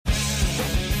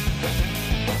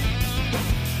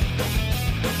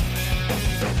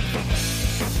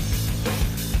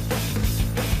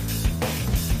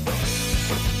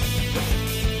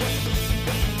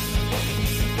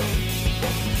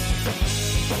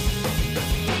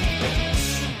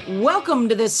Welcome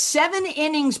to the 7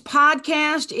 Innings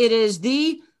podcast. It is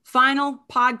the final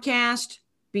podcast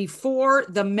before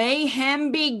the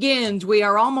mayhem begins. We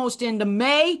are almost into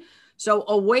May, so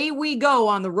away we go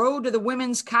on the road to the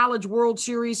Women's College World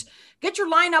Series. Get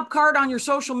your lineup card on your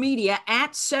social media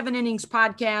at 7 Innings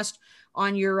Podcast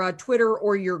on your Twitter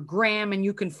or your Gram, and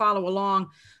you can follow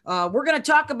along. We're going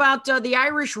to talk about the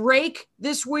Irish Rake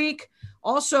this week.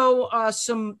 Also,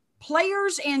 some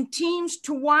players and teams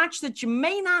to watch that you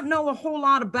may not know a whole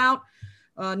lot about.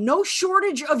 No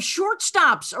shortage of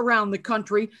shortstops around the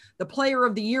country. The Player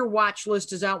of the Year watch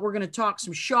list is out. We're going to talk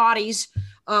some shawties.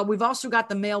 We've also got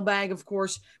the mailbag, of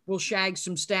course. We'll shag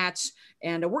some stats.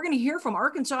 And we're going to hear from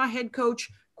Arkansas head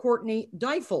coach Courtney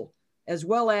Deifel, as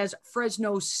well as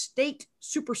Fresno State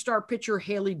superstar pitcher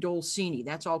Haley Dolcini.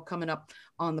 That's all coming up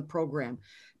on the program.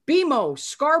 BMO,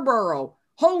 Scarborough,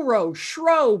 Horo,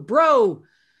 Shro, Bro,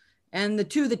 and the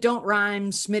two that don't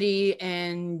rhyme, Smitty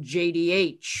and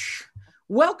JDH.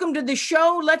 Welcome to the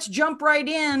show. Let's jump right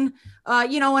in.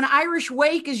 An Irish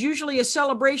wake is usually a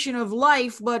celebration of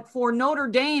life, but for Notre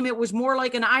Dame, it was more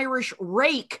like an Irish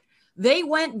rake. They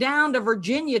went down to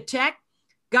Virginia Tech,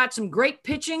 got some great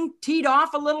pitching, teed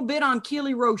off a little bit on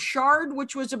Keely Rochard,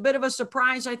 which was a bit of a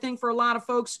surprise, I think, for a lot of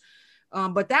folks.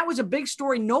 But that was a big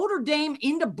story. Notre Dame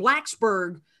into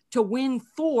Blacksburg to win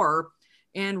 4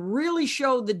 and really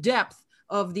showed the depth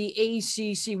of the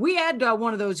ACC. We had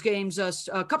one of those games,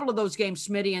 a couple of those games,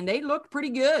 Smitty, and they looked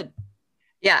pretty good.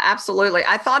 Yeah, absolutely.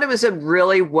 I thought it was a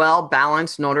really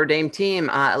well-balanced Notre Dame team.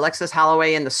 Alexis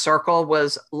Holloway in the circle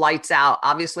was lights out.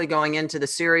 Obviously, going into the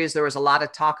series, there was a lot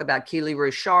of talk about Keely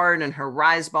Rochard and her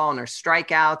rise ball and her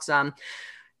strikeouts.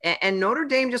 And Notre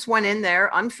Dame just went in there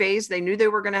unfazed. They knew they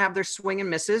were going to have their swing and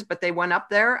misses, but they went up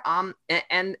there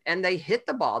and they hit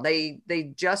the ball.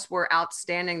 They just were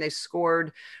outstanding. They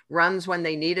scored runs when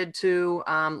they needed to,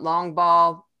 long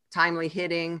ball, timely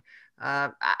hitting.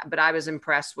 But I was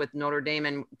impressed with Notre Dame,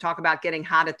 and talk about getting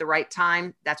hot at the right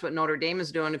time. That's what Notre Dame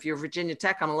is doing. If you're Virginia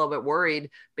Tech, I'm a little bit worried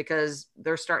because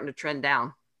they're starting to trend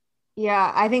down.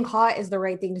 Yeah, I think hot is the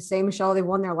right thing to say, Michelle. They've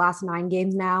won their last 9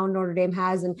 games now, Notre Dame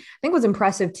has. And I think what's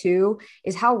impressive, too,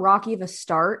 is how rocky of a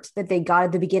start that they got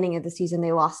at the beginning of the season.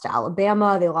 They lost to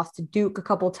Alabama. They lost to Duke a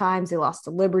couple of times. They lost to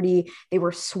Liberty. They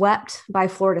were swept by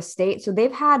Florida State. So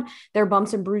they've had their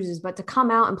bumps and bruises. But to come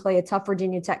out and play a tough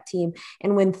Virginia Tech team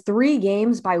and win 3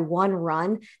 games by 1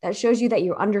 run, that shows you that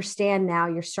you understand now.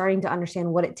 You're starting to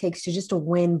understand what it takes to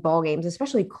win ball games,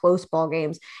 especially close ball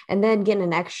games. And then getting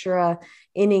an extra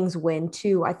innings win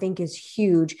too, I think is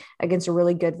huge against a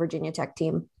really good Virginia Tech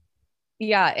team.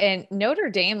 Yeah. And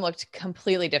Notre Dame looked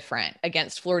completely different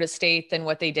against Florida State than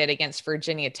what they did against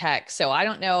Virginia Tech. So I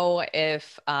don't know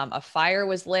if a fire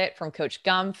was lit from Coach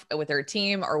Gumpf with her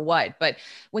team or what, but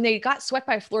when they got swept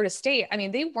by Florida State, I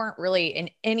mean, they weren't really in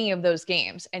any of those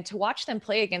games. And to watch them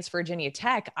play against Virginia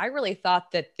Tech, I really thought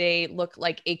that they looked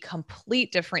like a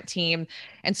complete different team.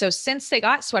 And so since they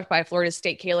got swept by Florida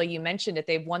State, Kayla, you mentioned that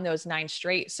they've won those 9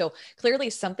 straight. So clearly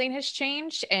something has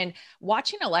changed. And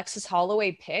watching Alexis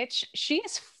Holloway pitch, she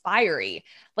is fiery.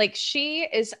 Like, she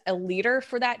is a leader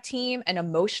for that team, an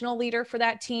emotional leader for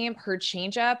that team. Her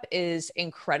changeup is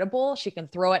incredible. She can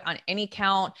throw it on any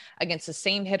count against the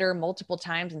same hitter multiple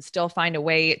times and still find a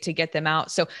way to get them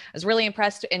out. So I was really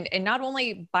impressed, and not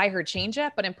only by her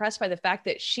changeup, but impressed by the fact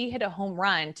that she hit a home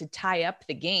run to tie up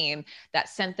the game that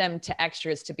sent them to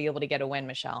extras to be able to get a win,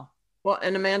 Michelle. Well,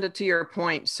 and Amanda, to your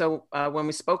point, so when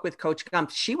we spoke with Coach Gumpf,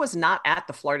 she was not at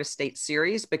the Florida State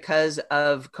series because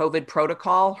of COVID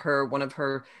protocol. One of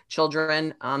her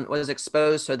children was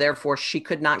exposed, so therefore she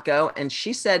could not go. And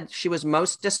she said she was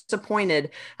most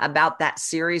disappointed about that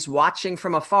series watching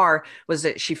from afar was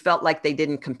that she felt like they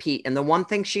didn't compete. And the one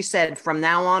thing she said, from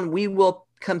now on, we will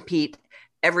compete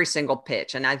every single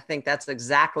pitch. And I think that's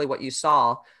exactly what you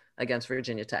saw against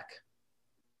Virginia Tech.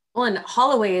 Well, and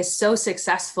Holloway is so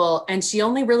successful, and she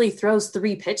only really throws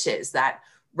 3 pitches, that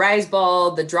rise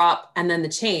ball, the drop, and then the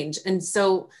change. And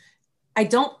so I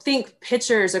don't think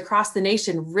pitchers across the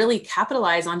nation really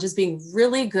capitalize on just being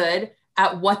really good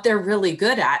at what they're really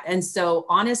good at. And so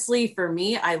honestly, for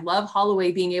me, I love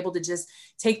Holloway being able to just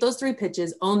take those 3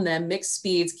 pitches, own them, mix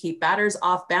speeds, keep batters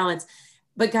off balance.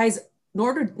 But guys,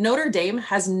 Notre Dame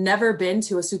has never been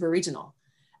to a super regional.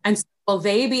 And so will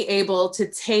they be able to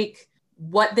take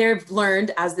what they've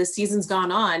learned as this season's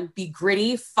gone on, be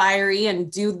gritty, fiery,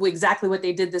 and do exactly what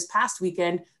they did this past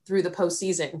weekend through the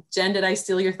postseason? Jen, did I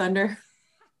steal your thunder?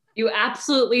 You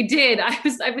absolutely did. I've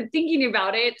been thinking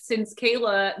about it since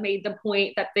Kayla made the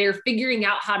point that they're figuring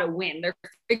out how to win.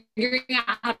 They're figuring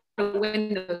out how to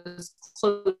win those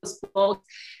close balls.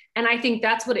 And I think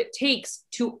that's what it takes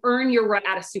to earn your right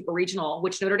at a super regional,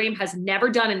 which Notre Dame has never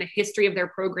done in the history of their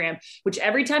program, which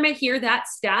every time I hear that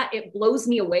stat, it blows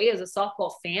me away as a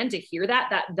softball fan to hear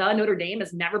that the Notre Dame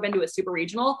has never been to a super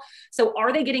regional. So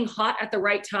are they getting hot at the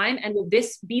right time? And will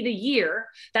this be the year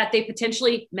that they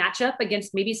potentially match up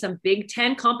against maybe some Big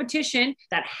Ten competition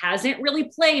that hasn't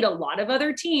really played a lot of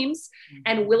other teams?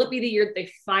 And will it be the year that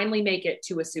they finally make it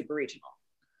to a super regional?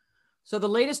 So the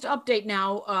latest update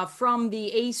now from the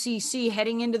ACC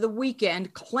heading into the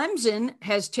weekend, Clemson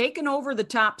has taken over the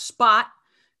top spot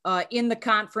in the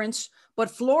conference, but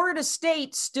Florida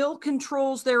State still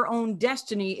controls their own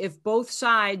destiny if both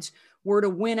sides were to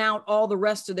win out all the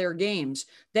rest of their games.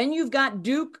 Then you've got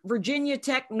Duke, Virginia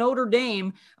Tech, Notre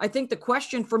Dame. I think the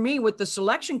question for me with the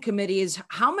selection committee is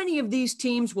how many of these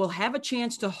teams will have a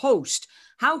chance to host?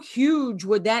 How huge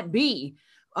would that be?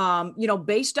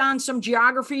 Based on some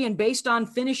geography and based on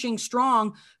finishing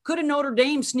strong, could a Notre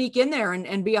Dame sneak in there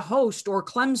and be a host, or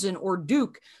Clemson or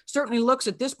Duke? Certainly looks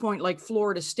at this point like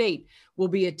Florida State will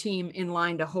be a team in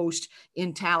line to host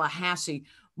in Tallahassee.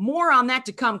 More on that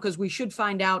to come, because we should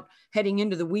find out heading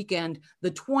into the weekend the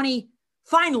 20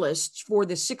 finalists for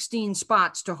the 16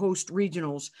 spots to host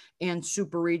regionals and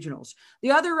super regionals.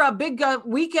 The other big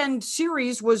weekend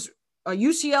series was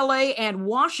UCLA and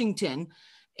Washington.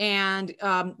 And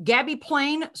Gabby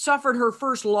Plain suffered her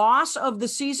first loss of the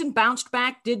season, bounced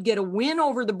back, did get a win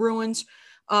over the Bruins.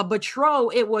 But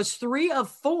Schro, it was 3 of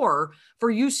 4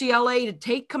 for UCLA to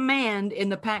take command in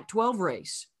the Pac-12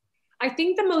 race. I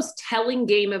think the most telling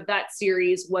game of that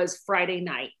series was Friday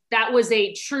night. That was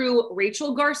a true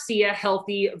Rachel Garcia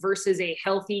healthy versus a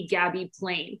healthy Gabby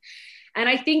Plain. And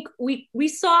I think we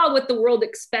saw what the world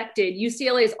expected,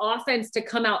 UCLA's offense to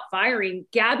come out firing.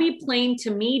 Gabby Plain,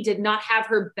 to me, did not have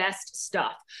her best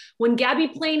stuff. When Gabby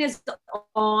Plain is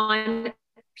on,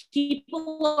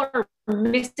 people are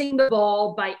missing the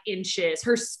ball by inches.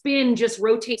 Her spin just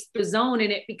rotates the zone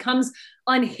and it becomes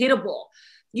unhittable.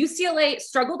 UCLA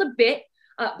struggled a bit,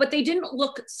 but they didn't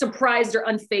look surprised or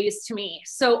unfazed to me.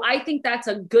 So I think that's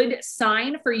a good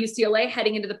sign for UCLA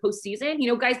heading into the postseason. You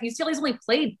know, guys, UCLA's only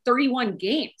played 31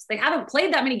 games. They haven't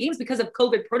played that many games because of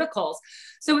COVID protocols.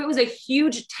 So it was a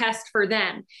huge test for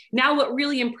them. Now, what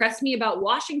really impressed me about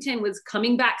Washington was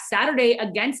coming back Saturday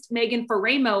against Megan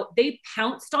Faraimo. They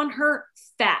pounced on her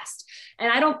fast.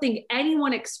 And I don't think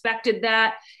anyone expected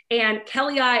that. And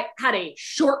Kelly I had a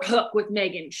short hook with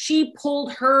Megan. She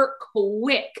pulled her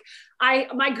quick.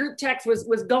 My group text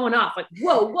was going off like,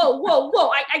 whoa.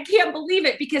 I can't believe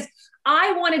it, because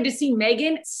I wanted to see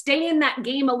Megan stay in that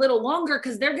game a little longer,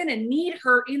 because they're going to need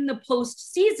her in the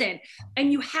postseason.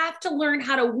 And you have to learn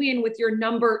how to win with your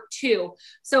number 2.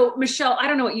 So Michelle, I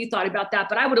don't know what you thought about that,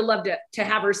 but I would have loved to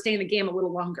have her stay in the game a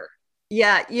little longer.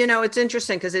 Yeah, it's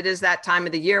interesting because it is that time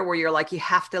of the year where you're like, you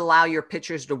have to allow your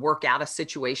pitchers to work out of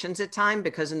situations at time,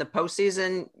 because in the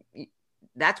postseason,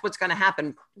 that's what's going to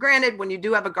happen. Granted, when you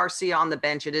do have a Garcia on the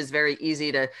bench, it is very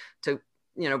easy to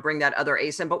bring that other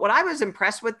ace in. But what I was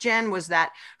impressed with, Jen, was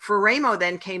that Faraimo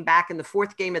then came back in the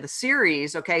 4th game of the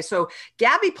series. Okay, so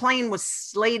Gabby Plain was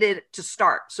slated to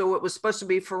start. So it was supposed to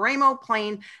be Faraimo,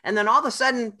 Plain, and then all of a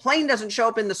sudden, Plain doesn't show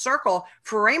up in the circle.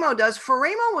 Faraimo does.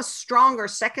 Faraimo was stronger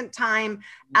second time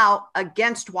out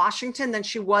against Washington than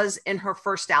she was in her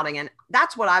first outing. And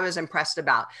that's what I was impressed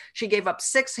about. She gave up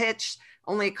 6 hits,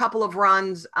 only a couple of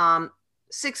runs,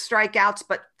 6 strikeouts,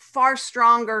 but far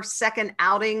stronger second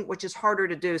outing, which is harder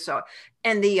to do. So,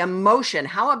 and the emotion,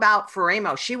 how about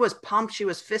Faraimo? She was pumped. She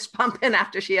was fist pumping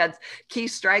after she had key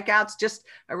strikeouts. Just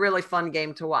a really fun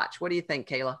game to watch. What do you think,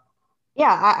 Kayla?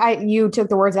 Yeah, you took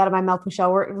the words out of my mouth,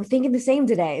 Michelle. We're thinking the same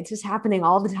today. It's just happening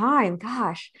all the time.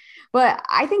 Gosh. But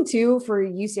I think too, for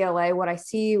UCLA, what I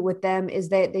see with them is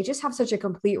that they just have such a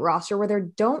complete roster where they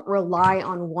don't rely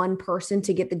on one person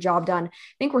to get the job done.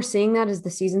 I think we're seeing that as the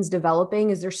season's developing,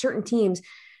 is there certain teams.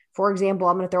 For example,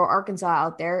 I'm going to throw Arkansas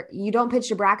out there. You don't pitch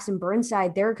to Braxton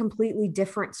Burnside. They're a completely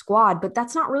different squad, but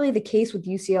that's not really the case with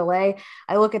UCLA.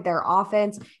 I look at their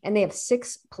offense and they have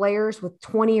 6 players with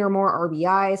 20 or more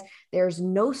RBIs. There's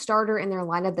no starter in their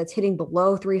lineup that's hitting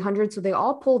below 300. So they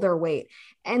all pull their weight.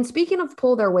 And speaking of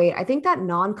pull their weight, I think that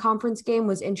non-conference game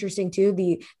was interesting too.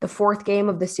 The 4th game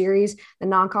of the series, the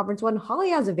non-conference one,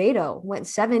 Holly Azevedo went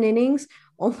 7 innings,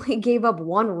 only gave up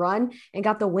 1 run and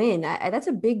got the win. That's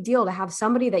a big deal to have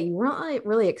somebody that you weren't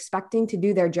really expecting to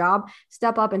do their job,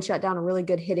 step up and shut down a really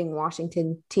good hitting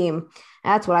Washington team.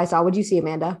 That's what I saw. What'd you see,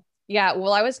 Amanda? Yeah,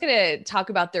 well, I was going to talk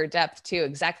about their depth too,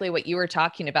 exactly what you were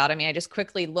talking about. I mean, I just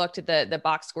quickly looked at the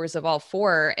box scores of all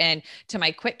four, and to my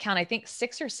quick count, I think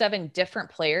 6 or 7 different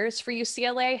players for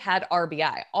UCLA had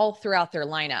RBI all throughout their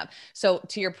lineup. So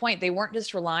to your point, they weren't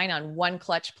just relying on one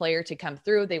clutch player to come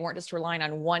through. They weren't just relying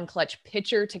on one clutch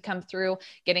pitcher to come through,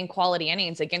 getting quality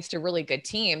innings against a really good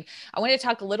team. I want to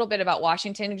talk a little bit about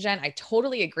Washington, Jen. I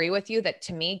totally agree with you that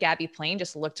to me, Gabby Plain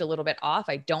just looked a little bit off.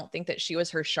 I don't think that she was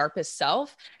her sharpest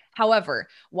self. However,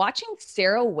 watching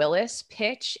Sarah Willis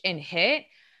pitch and hit,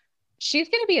 she's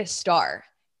going to be a star.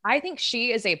 I think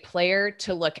she is a player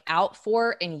to look out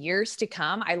for in years to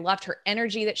come. I loved her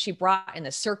energy that she brought in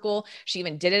the circle. She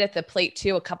even did it at the plate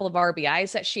too, a couple of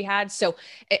RBIs that she had. So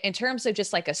in terms of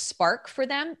just like a spark for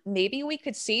them, maybe we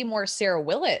could see more Sarah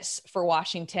Willis for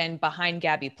Washington behind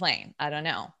Gabby Plain. I don't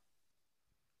know.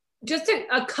 Just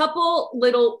a couple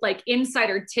little like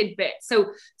insider tidbits.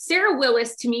 So Sarah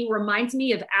Willis to me reminds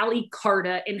me of Ali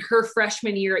Carta in her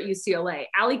freshman year at UCLA.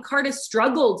 Ali Carta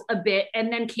struggled a bit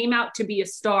and then came out to be a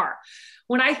star.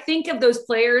 When I think of those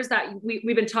players that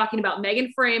we've been talking about,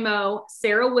 Megan Framo,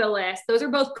 Sarah Willis, those are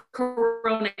both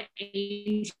Corona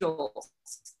Angels.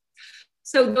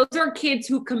 So those are kids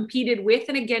who competed with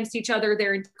and against each other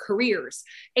their careers.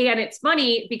 And it's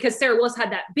funny because Sarah Willis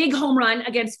had that big home run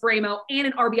against Framo and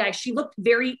an RBI. She looked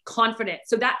very confident.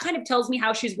 So that kind of tells me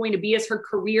how she's going to be as her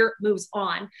career moves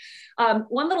on.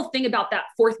 One little thing about that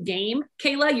fourth game,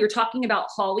 Kayla, you're talking about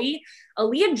Holly.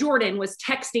 Aaliyah Jordan was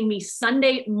texting me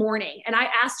Sunday morning and I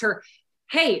asked her,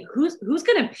 hey, who's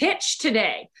going to pitch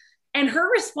today? And her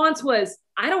response was,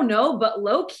 I don't know, but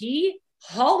low key,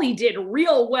 Holly did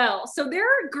real well. So there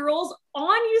are girls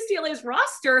on UCLA's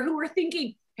roster who are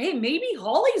thinking, hey, maybe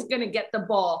Holly's going to get the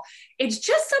ball. It's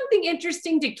just something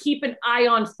interesting to keep an eye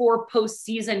on for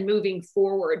postseason moving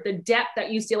forward, the depth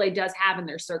that UCLA does have in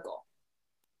their circle.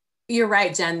 You're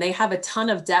right, Jen. They have a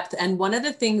ton of depth. And one of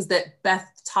the things that Beth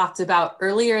talked about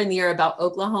earlier in the year about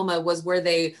Oklahoma was where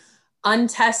they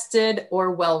untested or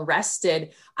well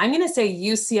rested. I'm going to say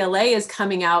UCLA is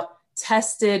coming out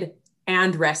tested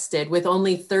and rested with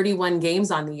only 31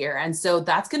 games on the year. And so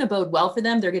that's going to bode well for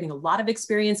them. They're getting a lot of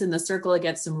experience in the circle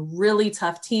against some really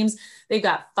tough teams. They've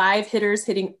got 5 hitters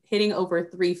hitting over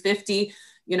 350,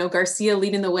 Garcia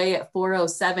leading the way at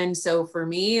 407. So for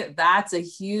me, that's a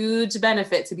huge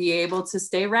benefit to be able to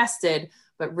stay rested,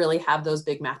 but really have those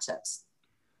big matchups.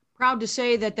 Proud to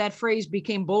say that phrase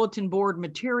became bulletin board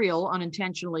material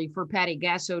unintentionally for Patty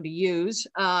Gasso to use.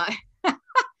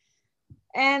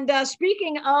 And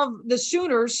speaking of the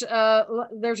Sooners,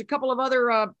 there's a couple of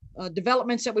other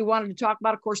developments that we wanted to talk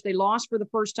about. Of course, they lost for the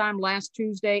first time last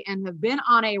Tuesday and have been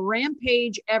on a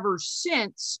rampage ever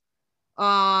since,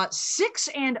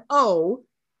 6-0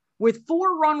 with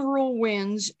 4-run rule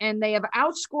wins, and they have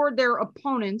outscored their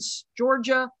opponents,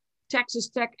 Georgia, Texas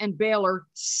Tech, and Baylor,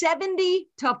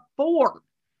 70-4,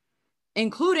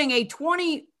 including a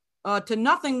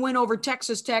 20-0 win over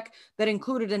Texas Tech that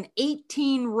included an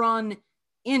 18-run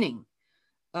inning.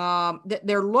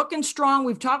 They're looking strong.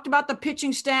 We've talked about the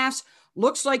pitching staffs.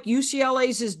 Looks like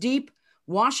UCLA's is deep.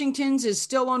 Washington's is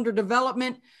still under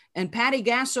development. And Patty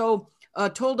Gasso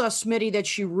told us, Smitty, that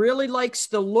she really likes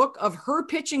the look of her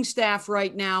pitching staff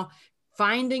right now,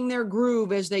 finding their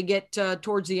groove as they get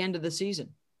towards the end of the season.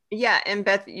 Yeah. And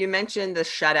Beth, you mentioned the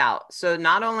shutout. So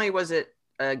not only was it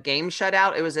a game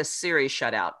shutout, it was a series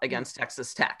shutout against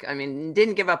Texas Tech. I mean,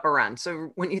 didn't give up a run.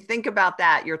 So when you think about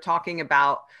that, you're talking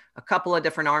about a couple of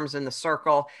different arms in the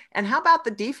circle. And how about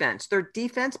the defense? Their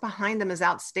defense behind them is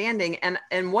outstanding.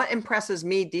 And what impresses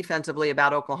me defensively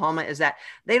about Oklahoma is that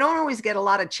they don't always get a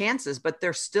lot of chances, but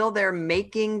they're still there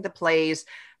making the plays.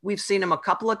 We've seen them a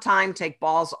couple of times take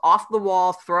balls off the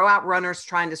wall, throw out runners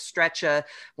trying to stretch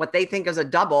what they think is a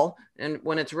double, and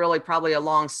when it's really probably a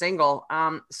long single.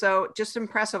 So just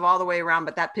impressive all the way around.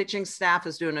 But that pitching staff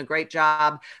is doing a great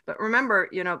job. But remember,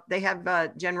 they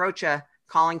have Jen Rocha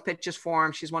calling pitches for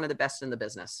them. She's one of the best in the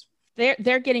business.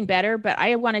 They're getting better, but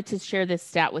I wanted to share this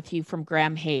stat with you from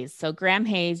Graham Hayes. So Graham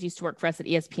Hayes used to work for us at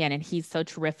ESPN, and he's so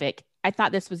terrific. I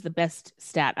thought this was the best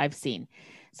stat I've seen.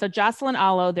 So Jocelyn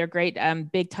Allo, their great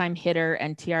big-time hitter,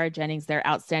 and Tiara Jennings, their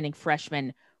outstanding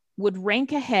freshman, would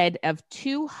rank ahead of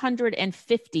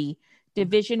 250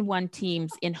 Division I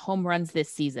teams in home runs this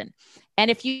season. And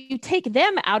if you take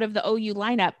them out of the OU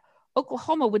lineup,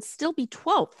 Oklahoma would still be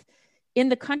 12th in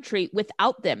the country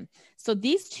without them. So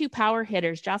these two power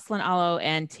hitters, Jocelyn Allo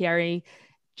and Tiara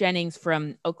Jennings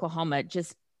from Oklahoma,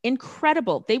 just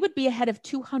incredible. They would be ahead of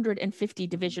 250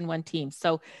 Division I teams.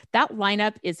 So that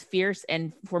lineup is fierce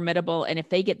and formidable. And if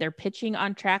they get their pitching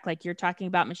on track, like you're talking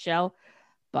about, Michelle,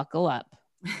 buckle up.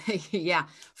 Yeah.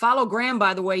 Follow Graham,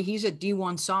 by the way. He's at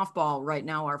D1 softball right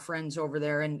now, our friends over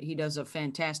there, and he does a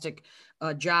fantastic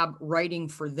job writing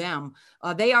for them.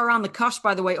 They are on the cusp,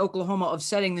 by the way, Oklahoma, of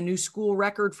setting the new school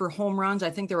record for home runs. I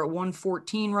think they're at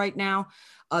 114 right now.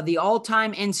 The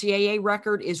all-time NCAA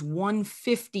record is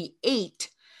 158.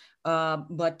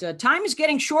 But time is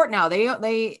getting short now.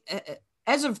 They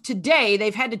as of today,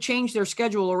 they've had to change their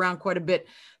schedule around quite a bit.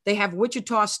 They have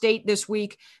Wichita State this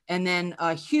week and then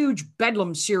a huge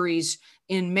Bedlam series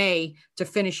in May to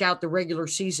finish out the regular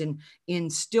season in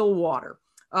Stillwater.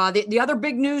 The other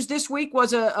big news this week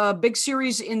was a big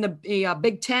series in the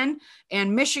Big Ten,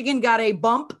 and Michigan got a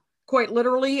bump, quite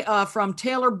literally, from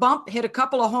Taylor Bump, hit a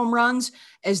couple of home runs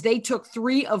as they took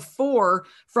 3 of 4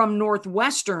 from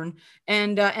Northwestern.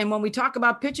 And when we talk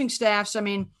about pitching staffs, I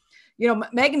mean, you know,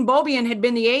 Megan Bobian had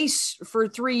been the ace for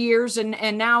 3 years.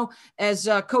 And now, as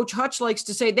Coach Hutch likes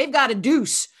to say, they've got a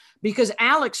deuce because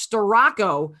Alex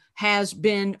Storako has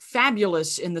been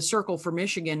fabulous in the circle for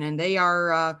Michigan. And they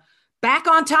are back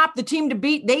on top, the team to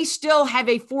beat. They still have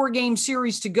a 4-game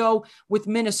series to go with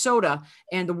Minnesota.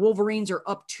 And the Wolverines are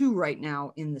up 2 right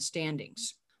now in the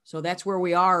standings. So that's where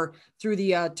we are through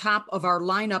the top of our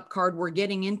lineup card. We're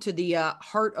getting into the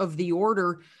heart of the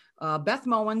order. Beth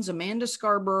Mowins, Amanda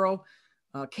Scarborough,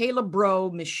 Kayla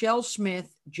Bro, Michelle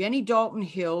Smith, Jenny Dalton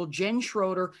Hill, Jen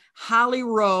Schroeder, Holly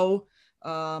Rowe.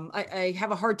 I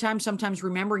have a hard time sometimes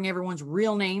remembering everyone's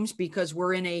real names because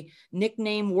we're in a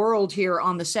nickname world here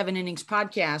on the 7 Innings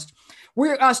podcast.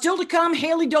 We're still to come.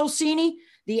 Haley Dolcini,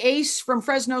 the ace from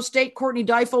Fresno State, Courtney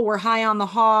Deifel. We're high on the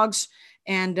Hogs,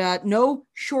 and no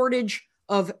shortage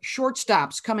of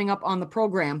shortstops coming up on the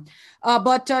program.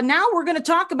 But now we're going to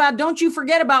talk about Don't You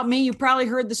Forget About Me. You probably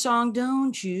heard the song,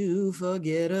 Don't You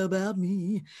Forget About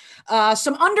Me.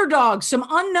 Some underdogs, some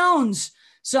unknowns,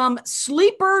 some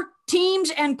sleeper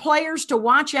teams and players to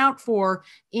watch out for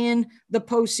in the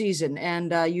postseason.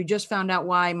 And you just found out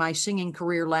why my singing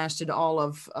career lasted all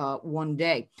of one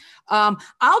day.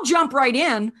 I'll jump right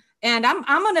in. And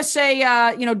I'm going to say,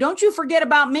 don't you forget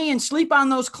about me and sleep on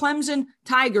those Clemson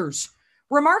Tigers.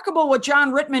 Remarkable what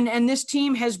John Rittman and this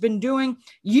team has been doing.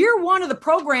 Year 1 of the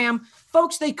program,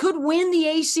 folks, they could win the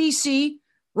ACC.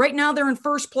 Right now they're in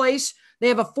first place. They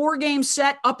have a 4-game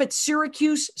set up at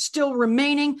Syracuse still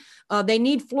remaining. They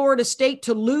need Florida State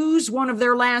to lose one of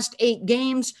their last 8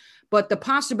 games, but the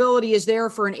possibility is there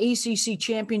for an ACC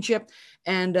championship.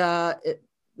 And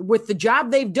with the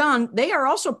job they've done, they are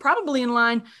also probably in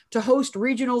line to host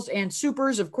regionals and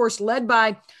supers, of course, led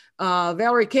by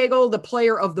Valerie Cagle, the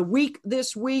player of the week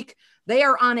this week. They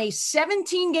are on a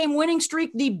 17-game winning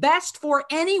streak, the best for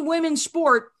any women's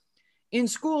sport in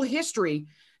school history.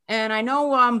 And I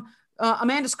know,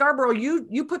 Amanda Scarborough,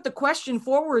 you put the question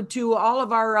forward to all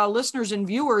of our listeners and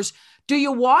viewers. Do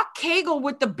you walk Cagle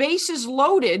with the bases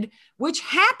loaded, which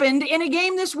happened in a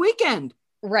game this weekend?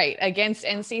 Right. Against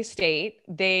NC State,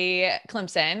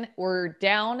 Clemson were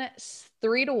down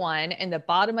 3-1 in the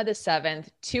bottom of the 7th,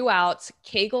 2 outs.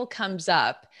 Cagle comes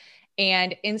up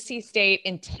and NC State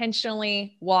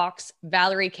intentionally walks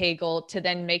Valerie Cagle to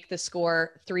then make the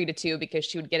score 3-2 because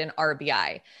she would get an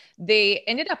RBI. They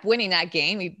ended up winning that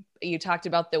game. You talked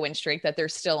about the win streak that they're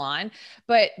still on,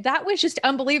 but that was just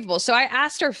unbelievable. So I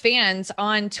asked our fans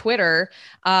on Twitter,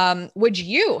 would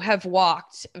you have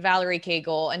walked Valerie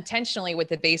Cagle intentionally with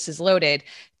the bases loaded?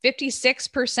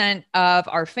 56% of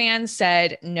our fans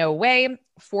said no way.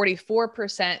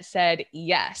 44% said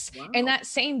yes. Wow. In that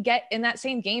same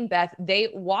game, Beth, they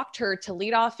walked her to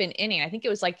lead off an inning. I think it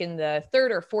was like in the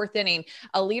 3rd or 4th inning,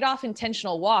 a leadoff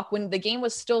intentional walk when the game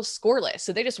was still scoreless.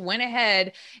 So they just went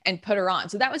ahead and put her on.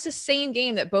 So that was the same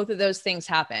game that both of those things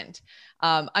happened.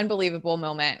 Unbelievable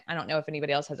moment. I don't know if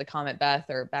anybody else has a comment, Beth,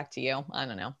 or back to you. I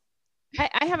don't know.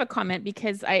 I have a comment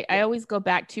because I always go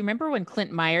back to, remember when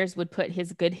Clint Myers would put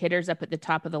his good hitters up at the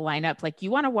top of the lineup? Like, you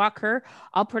want to walk her,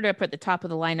 I'll put her up at the top of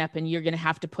the lineup and you're going to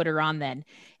have to put her on then,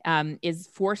 is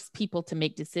force people to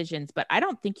make decisions. But I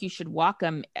don't think you should walk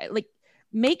them. Like,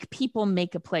 make people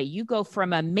make a play. You go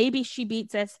from a maybe she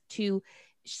beats us to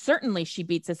certainly she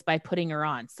beats us by putting her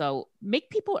on. So make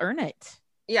people earn it.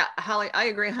 Yeah, Holly, I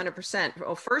agree 100%.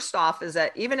 Well, first off is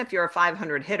that even if you're a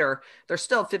 500 hitter, there's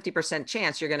still a 50%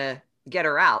 chance you're going to get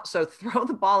her out. So throw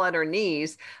the ball at her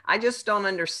knees. I just don't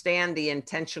understand the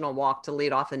intentional walk to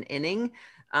lead off an inning.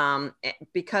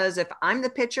 Because if I'm the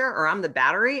pitcher or I'm the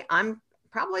battery, I'm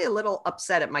probably a little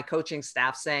upset at my coaching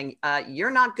staff saying, you're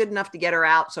not good enough to get her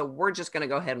out. So we're just going to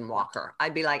go ahead and walk her.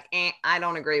 I'd be like, I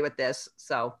don't agree with this.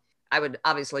 So I would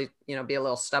obviously, be a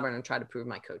little stubborn and try to prove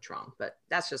my coach wrong, but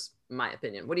that's just my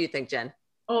opinion. What do you think, Jen?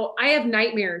 Oh, I have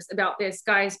nightmares about this,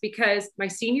 guys, because my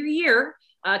senior year,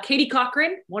 Katie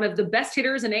Cochran, one of the best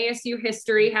hitters in ASU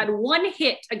history, had one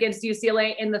hit against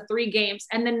UCLA in the 3 games.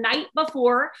 And the night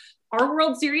before our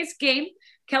World Series game,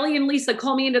 Kelly and Lisa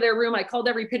called me into their room. I called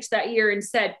every pitch that year and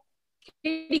said,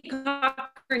 Katie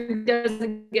Cochran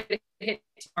doesn't get a hit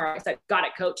tomorrow. I said, got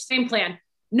it, coach. Same plan.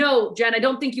 No, Jen, I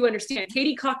don't think you understand.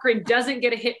 Katie Cochran doesn't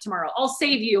get a hit tomorrow. I'll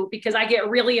save you because I get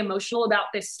really emotional about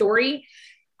this story.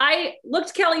 I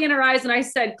looked Kelly in her eyes and I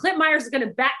said, Clint Myers is going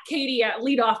to bat Katie at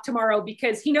leadoff tomorrow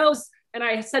because he knows. And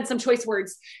I said some choice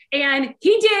words and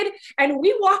he did. And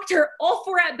we walked her all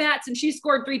 4 at bats and she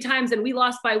scored 3 times and we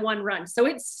lost by 1 run. So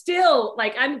it's still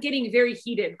like, I'm getting very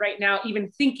heated right now, even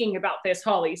thinking about this,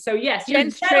 Holly. So yes,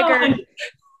 Jen's triggered.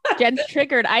 Jen's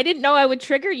triggered. I didn't know I would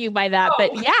trigger you by that,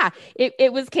 but yeah,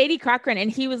 it was Katie Cochran. And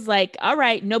he was like, all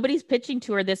right, nobody's pitching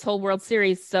to her this whole World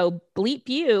Series. So bleep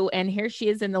you. And here she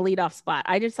is in the leadoff spot.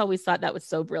 I just always thought that was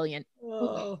so brilliant.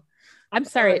 Whoa. I'm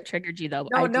sorry it triggered you though.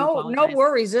 No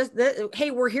worries.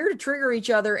 Hey, we're here to trigger each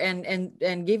other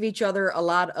and give each other a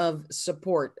lot of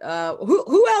support.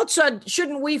 Who else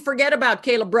shouldn't we forget about,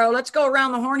 Caleb Bro? Let's go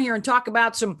around the horn here and talk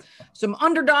about some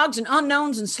underdogs and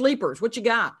unknowns and sleepers. What you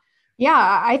got?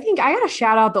 Yeah, I think I got to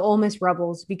shout out the Ole Miss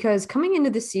Rebels because coming into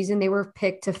this season, they were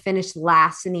picked to finish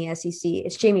last in the SEC.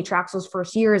 It's Jamie Traxel's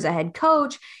first year as a head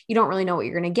coach. You don't really know what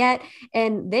you're going to get.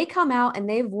 And they come out and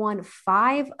they've won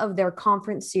 5 of their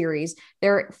conference series.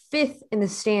 They're 5th in the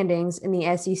standings in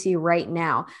the SEC right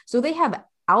now. So they have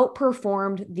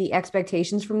outperformed the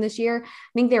expectations from this year.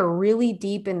 I think they're really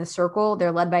deep in the circle.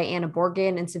 They're led by Anna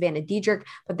Borgen and Savannah Diedrich,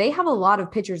 but they have a lot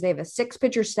of pitchers. They have a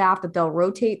 6-pitcher staff that they'll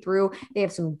rotate through. They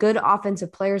have some good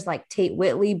offensive players like Tate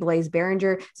Whitley, Blaze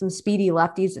Behringer, some speedy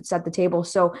lefties that set the table.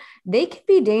 So they can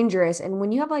be dangerous. And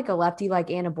when you have like a lefty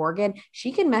like Anna Borgen,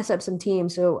 she can mess up some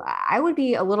teams. So I would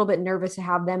be a little bit nervous to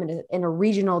have them in a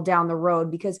regional down the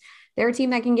road because they're a team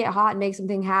that can get hot and make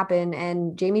something happen.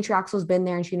 And Jamie Traxel's been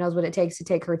there and she knows what it takes to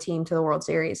take her team to the World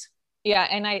Series. Yeah.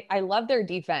 And I love their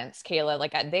defense, Kayla.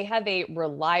 Like they have a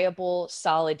reliable,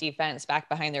 solid defense back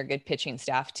behind their good pitching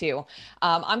staff too.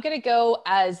 I'm going to go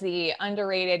as the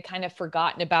underrated, kind of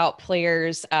forgotten about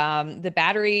players, the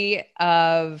battery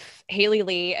of Haley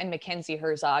Lee and Mackenzie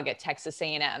Herzog at Texas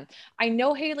A&M. I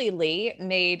know Haley Lee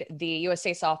made the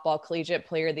USA Softball Collegiate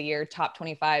Player of the Year top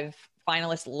 25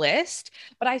 finalist list,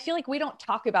 but I feel like we don't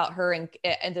talk about her in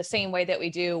the same way that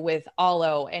we do with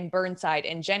Allo and Burnside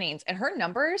and Jennings, and her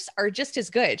numbers are just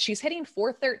as good. She's hitting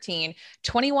 .413,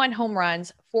 21 home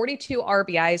runs, 42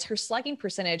 RBIs. Her slugging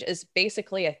percentage is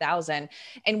basically 1,000.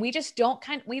 And we just don't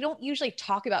usually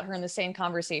talk about her in the same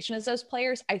conversation as those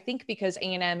players. I think because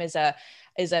A&M is a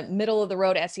middle of the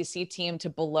road SEC team to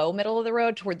below middle of the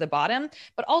road toward the bottom,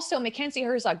 but also Mackenzie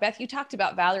Herzog. Beth, you talked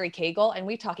about Valerie Cagle, and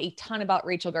we talk a ton about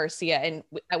Rachel Garcia, and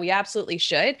we absolutely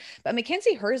should. But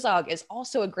Mackenzie Herzog is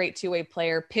also a great 2-way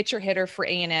player, pitcher hitter for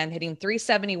A&M, hitting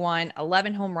 .371,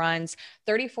 11 home runs,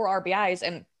 34 RBIs,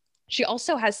 and she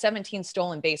also has 17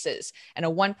 stolen bases and a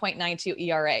 1.92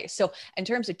 ERA. So in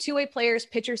terms of 2-way players,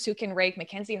 pitchers who can rake,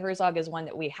 Mackenzie Herzog is one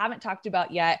that we haven't talked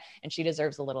about yet, and she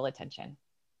deserves a little attention.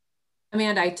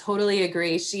 Amanda, I totally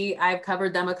agree. I've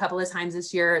covered them a couple of times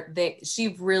this year.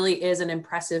 She really is an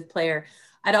impressive player.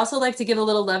 I'd also like to give a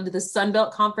little love to the Sun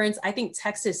Belt Conference. I think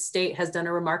Texas State has done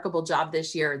a remarkable job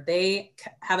this year. They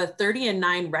have a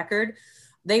 30-9 record.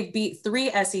 They've beat 3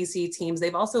 SEC teams.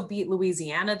 They've also beat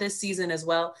Louisiana this season as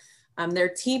well. Their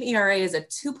team ERA is a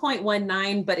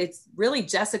 2.19, but it's really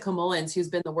Jessica Mullins who's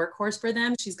been the workhorse for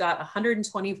them. She's got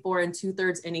 124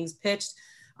 2/3 innings pitched,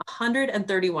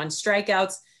 131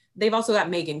 strikeouts. They've also got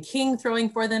Megan King throwing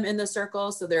for them in the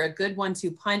circle, so they're a good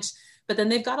 1-2 punch. But then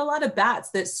they've got a lot of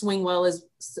bats that swing well as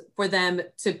for them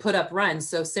to put up runs.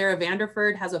 So Sarah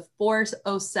Vanderford has a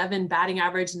 .407 batting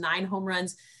average, 9 home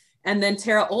runs. And then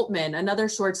Tara Altman, another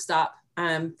shortstop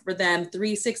for them,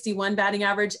 .361 batting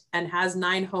average and has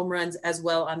 9 home runs as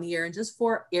well on the year and just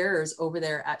 4 errors over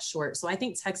there at short. So I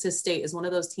think Texas State is one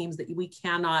of those teams that we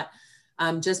cannot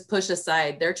just push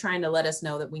aside. They're trying to let us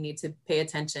know that we need to pay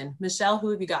attention. Michelle, who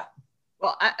have you got?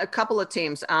 Well, a couple of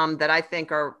teams that I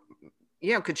think are,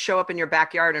 could show up in your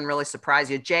backyard and really surprise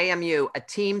you. JMU, a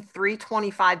team,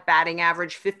 .325 batting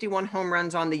average, 51 home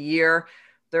runs on the year.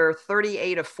 They're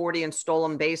 38 of 40 in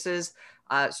stolen bases.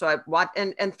 So I watch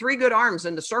and 3 good arms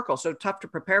in the circle. So tough to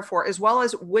prepare for, as well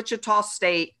as Wichita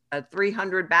State, a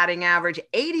 300 batting average,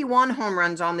 81 home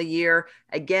runs on the year.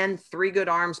 Again, 3 good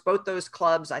arms. Both those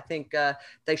clubs, I think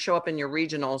they show up in your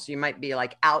regionals. You might be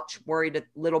like, ouch, worried a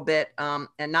little bit.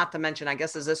 And not to mention, I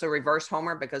guess, is this a reverse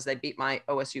homer? Because they beat my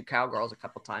OSU Cowgirls a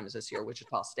couple times this year.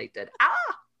 Wichita State did.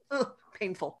 Ugh,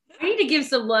 painful. need to give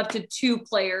some love to two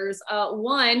players.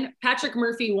 One, Patrick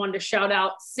Murphy wanted to shout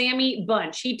out Sammy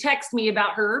Bunch. He texted me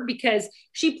about her because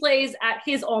she plays at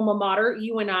his alma mater,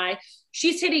 UNI.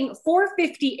 She's hitting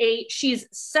 .458. She's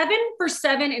 7 for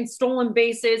 7 in stolen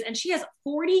bases, and she has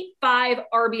 45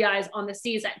 RBIs on the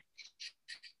season.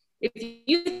 If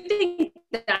you think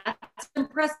that's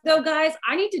impressive, though, guys,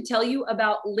 I need to tell you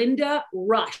about Linda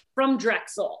Rush from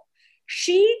Drexel.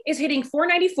 She is hitting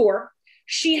 .494.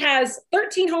 She has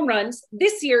 13 home runs.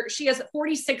 This year, she has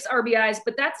 46 RBIs,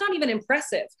 but that's not even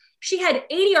impressive. She had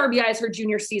 80 RBIs her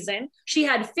junior season. She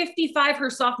had 55 her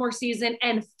sophomore season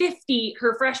and 50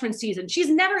 her freshman season. She's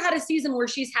never had a season where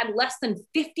she's had less than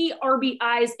 50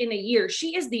 RBIs in a year.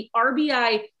 She is the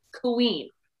RBI queen.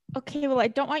 Okay, well, I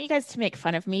don't want you guys to make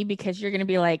fun of me because you're going to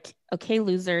be like, okay,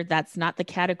 loser, that's not the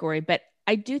category. But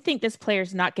I do think this player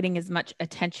is not getting as much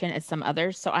attention as some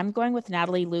others. So I'm going with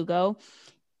Natalie Lugo.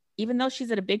 Even though she's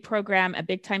at a big program, a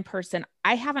big time person,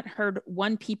 I haven't heard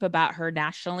one peep about her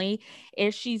nationally.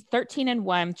 She's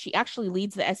 13-1. She actually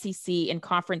leads the SEC in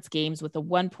conference games with a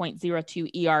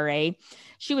 1.02 ERA.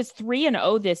 She was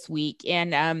 3-0 this week.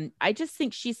 And I just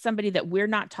think she's somebody that we're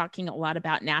not talking a lot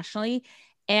about nationally.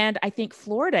 And I think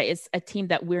Florida is a team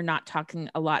that we're not talking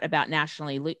a lot about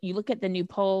nationally. You look at the new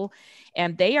poll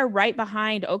and they are right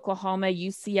behind Oklahoma,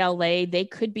 UCLA. They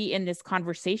could be in this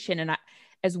conversation. And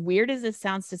as weird as this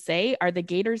sounds to say, are the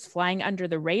Gators flying under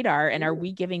the radar and are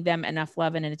we giving them enough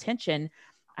love and attention?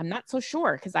 I'm not so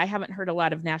sure because I haven't heard a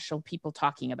lot of national people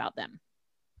talking about them.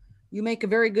 You make a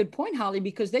very good point, Holly,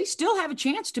 because they still have a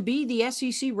chance to be the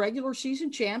SEC regular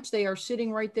season champs. They are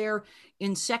sitting right there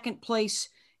in second place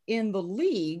in the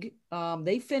league.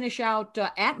 They finish out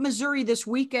at Missouri this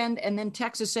weekend and then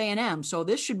Texas A&M. So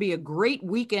this should be a great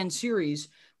weekend series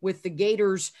with the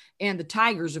Gators and the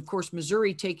Tigers. Of course,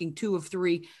 Missouri taking 2 of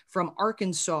 3 from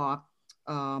Arkansas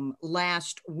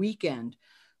last weekend.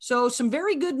 So some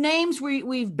very good names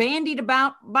we've bandied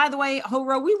about. By the way,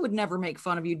 Horo, we would never make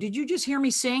fun of you. Did you just hear me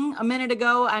sing a minute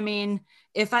ago? I mean,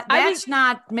 if that's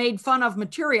not made fun of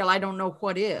material, I don't know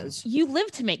what is. You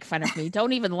live to make fun of me.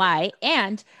 Don't even lie.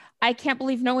 And I can't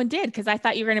believe no one did because I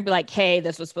thought you were going to be like, hey,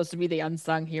 this was supposed to be the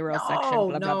unsung hero section,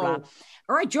 blah, blah, blah.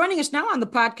 All right, joining us now on the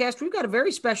podcast, we've got a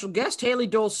very special guest, Haley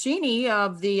Dolcini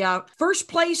of the first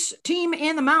place team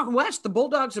in the Mountain West, the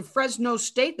Bulldogs of Fresno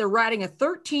State. They're riding a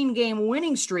 13-game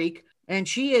winning streak, and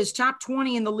she is top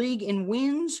 20 in the league in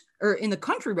wins, or in the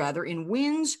country rather, in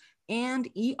wins and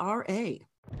ERA.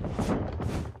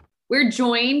 We're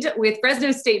joined with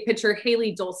Fresno State pitcher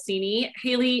Haley Dolcini.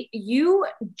 Haley, you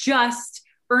just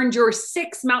earned your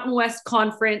 6th Mountain West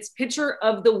Conference Pitcher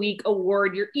of the Week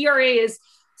award. Your ERA is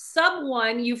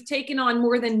sub-1. You've taken on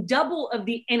more than double of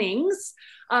the innings.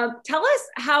 Tell us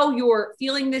how you're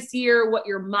feeling this year, what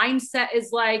your mindset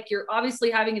is like. You're obviously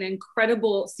having an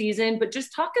incredible season, but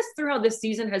just talk us through how this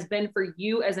season has been for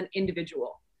you as an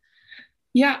individual.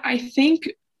 Yeah, I think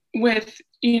with,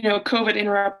 COVID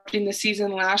interrupting the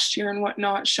season last year and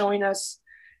whatnot, showing us,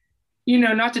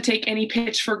 not to take any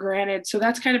pitch for granted. So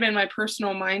that's kind of been my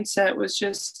personal mindset, was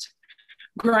just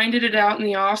grinded it out in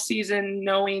the off season,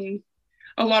 knowing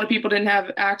a lot of people didn't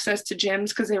have access to gyms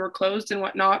because they were closed and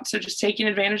whatnot. So just taking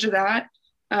advantage of that,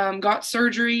 got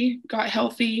surgery, got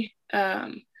healthy.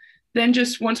 Then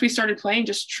just once we started playing,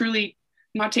 just truly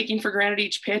not taking for granted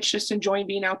each pitch, just enjoying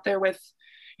being out there with,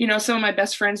 some of my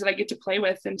best friends that I get to play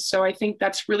with. And so I think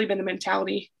that's really been the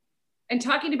mentality. And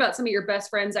talking about some of your best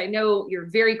friends, I know you're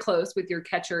very close with your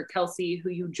catcher, Kelsey,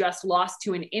 who you just lost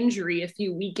to an injury a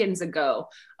few weekends ago.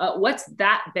 What's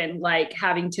that been like,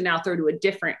 having to now throw to a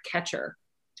different catcher?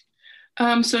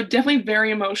 So definitely very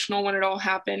emotional when it all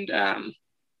happened. I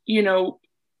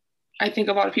think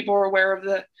a lot of people are aware of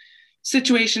the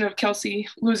situation of Kelsey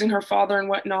losing her father and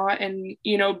whatnot, and,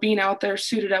 being out there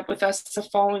suited up with us the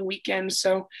following weekend.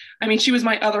 So, she was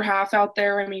my other half out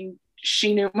there.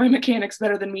 She knew my mechanics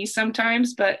better than me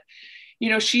sometimes, but,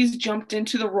 she's jumped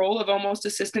into the role of almost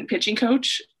assistant pitching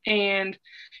coach. And,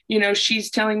 she's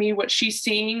telling me what she's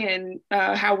seeing and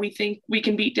how we think we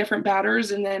can beat different batters.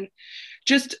 And then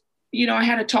just, I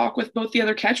had a talk with both the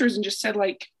other catchers and just said,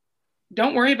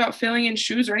 don't worry about filling in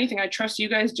shoes or anything. I trust you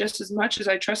guys just as much as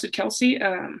I trusted Kelsey.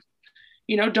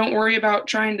 Don't worry about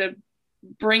trying to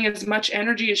bring as much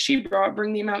energy as she brought,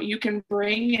 bring the amount you can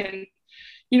bring. And,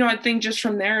 I think just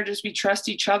from there, just we trust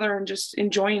each other and just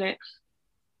enjoying it.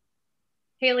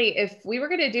 Haley, if we were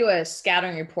going to do a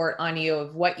scouting report on you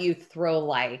of what you throw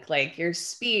like your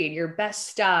speed, your best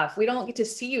stuff, we don't get to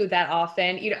see you that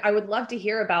often. I would love to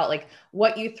hear about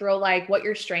what you throw like, what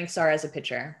your strengths are as a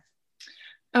pitcher.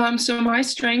 So my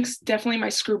strengths, definitely my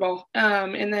screwball.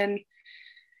 And then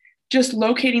just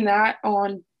locating that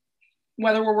on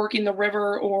whether we're working the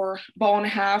river or ball and a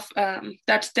half,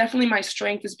 that's definitely my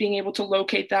strength, is being able to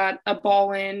locate that, a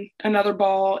ball in, another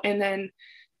ball. And then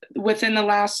within the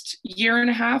last year and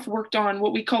a half, worked on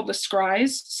what we call the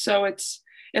scries. So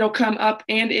it'll come up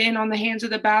and in on the hands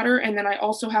of the batter. And then I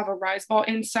also have a rise ball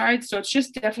inside. So it's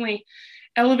just definitely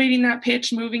elevating that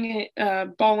pitch, moving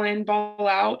it, ball in, ball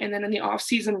out. And then in the off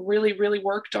season, really, really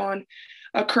worked on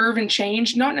a curve and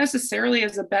change, not necessarily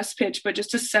as a best pitch, but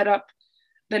just to set up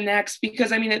the next,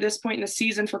 because I mean, at this point in the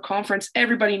season for conference,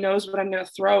 everybody knows what I'm going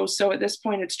to throw. So at this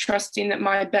point, it's trusting that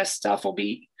my best stuff will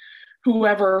be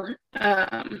whoever,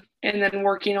 and then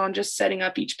working on just setting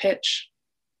up each pitch.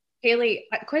 Haley,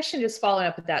 a question just following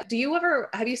up with that.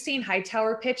 Have you seen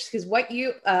Hightower pitch? Because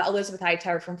Elizabeth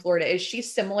Hightower from Florida, is she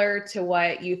similar to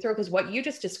what you throw? Because what you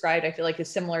just described, I feel like is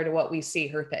similar to what we see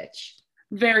her pitch.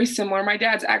 Very similar. My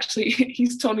dad's actually,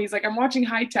 he's told me, he's like, I'm watching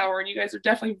Hightower and you guys are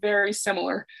definitely very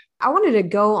similar. I wanted to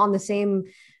go on the same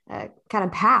kind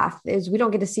of path. Is we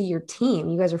don't get to see your team.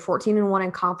 You guys are 14-1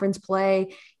 in conference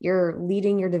play. You're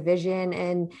leading your division,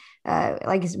 and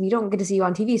we don't get to see you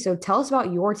on TV. So tell us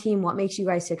about your team. What makes you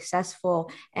guys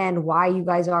successful, and why you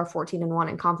guys are 14-1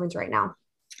 in conference right now?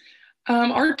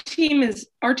 Our team's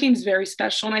very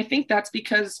special, and I think that's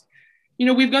because,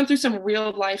 we've gone through some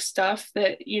real life stuff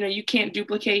that you can't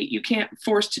duplicate. You can't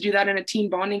force to do that in a team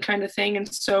bonding kind of thing,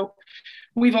 and so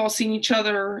we've all seen each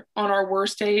other on our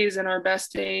worst days and our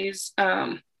best days.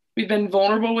 We've been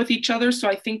vulnerable with each other. So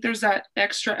I think there's that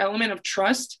extra element of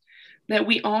trust that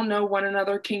we all know one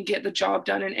another can get the job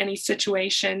done in any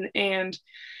situation. And,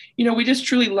 we just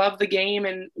truly love the game.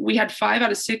 And we had 5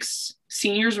 out of 6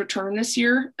 seniors return this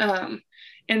year.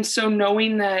 And so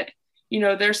knowing that,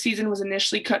 their season was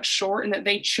initially cut short and that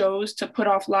they chose to put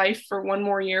off life for one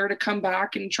more year to come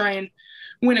back and try and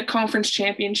win a conference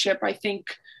championship, I think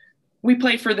we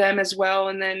play for them as well.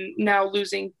 And then now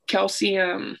losing Kelsey,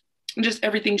 just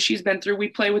everything she's been through, we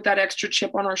play with that extra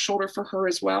chip on our shoulder for her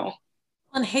as well.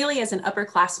 And Haley, as an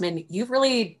upperclassman, you've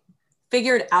really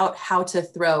figured out how to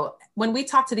throw. When we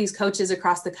talk to these coaches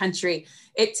across the country,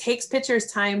 it takes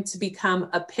pitchers time to become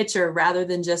a pitcher rather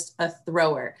than just a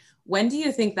thrower. When do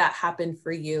you think that happened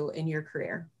for you in your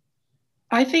career?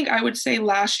 I think I would say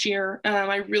last year,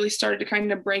 I really started to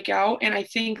kind of break out. And I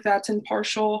think that's in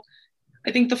partial.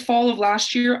 I think the fall of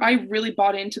last year, I really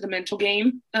bought into the mental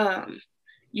game,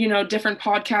 different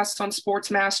podcasts on sports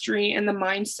mastery and the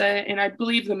mindset. And I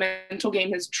believe the mental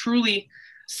game has truly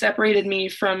separated me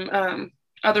from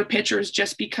other pitchers,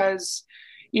 just because,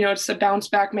 it's a bounce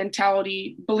back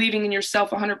mentality, believing in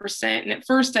yourself 100%. And at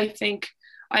first, I think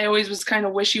I always was kind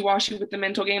of wishy-washy with the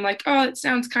mental game. Like, oh, it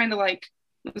sounds kind of like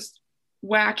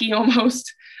wacky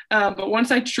almost. But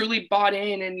once I truly bought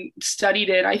in and studied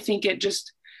it, I think it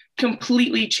just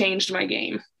completely changed my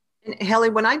game. And Haley,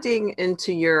 when I dig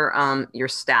into your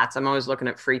stats, I'm always looking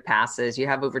at free passes. You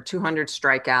have over 200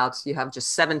 strikeouts. You have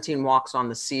just 17 walks on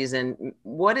the season.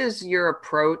 What is your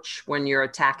approach when you're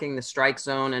attacking the strike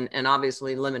zone and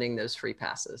obviously limiting those free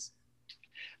passes?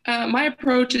 My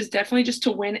approach is definitely just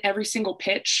to win every single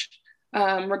pitch,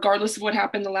 regardless of what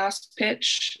happened the last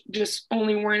pitch, just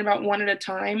only worrying about one at a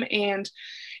time. And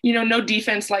no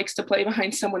defense likes to play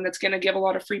behind someone that's going to give a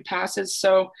lot of free passes.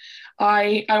 So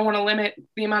I want to limit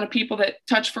the amount of people that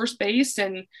touch first base.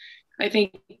 And I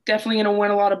think definitely going to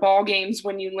win a lot of ball games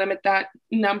when you limit that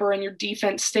number and your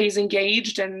defense stays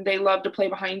engaged and they love to play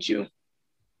behind you.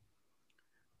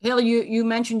 Haley, you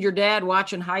mentioned your dad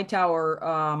watching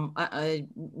Hightower.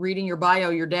 Reading your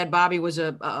bio, your dad, Bobby, was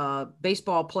a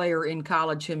baseball player in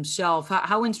college himself.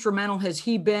 How instrumental has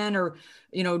he been? Or,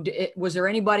 was there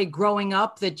anybody growing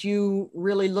up that you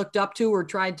really looked up to or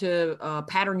tried to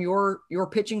pattern your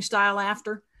pitching style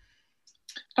after?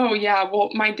 Oh, yeah. Well,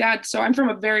 my dad, so I'm from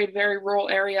a very, very rural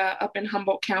area up in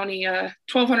Humboldt County,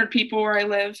 1,200 people where I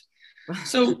live.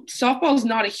 So softball is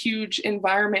not a huge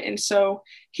environment. And so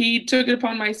he took it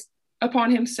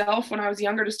upon himself when I was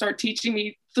younger to start teaching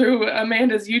me through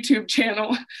Amanda's YouTube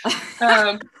channel.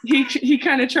 He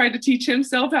kind of tried to teach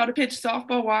himself how to pitch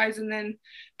softball wise. And then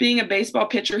being a baseball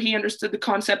pitcher, he understood the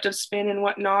concept of spin and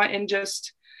whatnot. And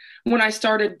just when I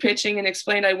started pitching and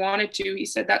explained I wanted to, he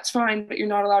said, that's fine, but you're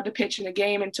not allowed to pitch in a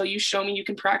game until you show me you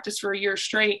can practice for a year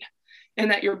straight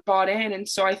and that you're bought in. And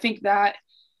so I think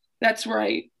that's where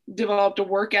I developed a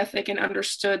work ethic and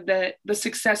understood that the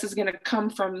success is going to come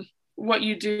from what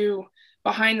you do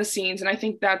behind the scenes. And I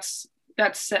think that's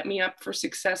set me up for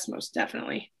success, most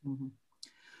definitely. Mm-hmm.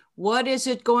 What is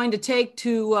it going to take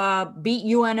to beat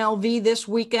UNLV this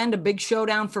weekend? A big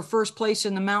showdown for first place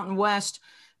in the Mountain West.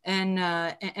 And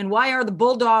why are the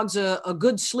Bulldogs a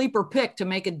good sleeper pick to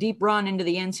make a deep run into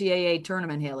the NCAA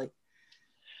tournament, Haley?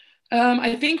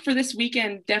 I think for this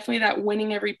weekend, definitely that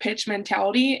winning every pitch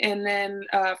mentality. And then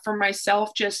for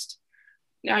myself,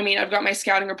 I've got my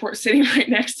scouting report sitting right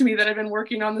next to me that I've been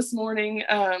working on this morning.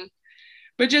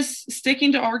 But just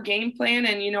sticking to our game plan,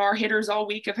 and, our hitters all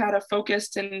week have had a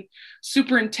focused and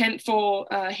super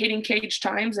intentful hitting cage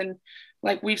times. And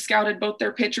like, we've scouted both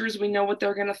their pitchers. We know what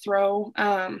they're going to throw.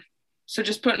 So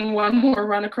just putting one more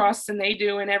run across than they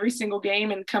do in every single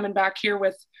game, and coming back here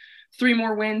with 3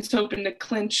 more wins, hoping to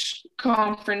clinch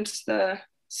conference the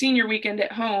senior weekend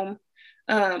at home.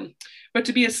 But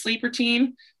to be a sleeper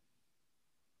team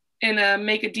and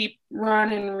make a deep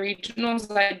run in regionals,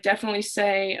 I definitely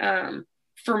say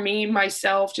for me,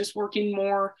 myself, just working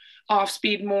more off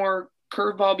speed, more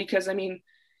curveball, because I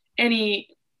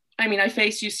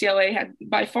faced UCLA, had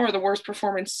by far the worst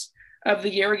performance of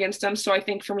the year against them. So I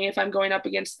think for me, if I'm going up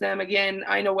against them again,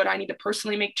 I know what I need to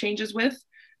personally make changes with.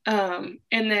 And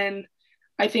then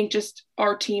I think just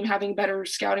our team having better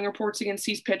scouting reports against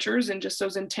these pitchers and just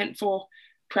those intentful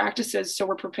practices, so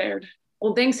we're prepared.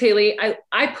 Well, thanks, Haley.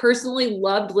 I personally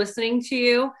loved listening to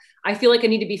you. I feel like I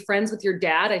need to be friends with your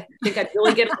dad. I think I'd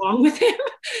really get along with him.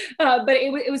 But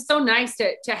it was so nice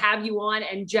to have you on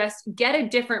and just get a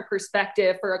different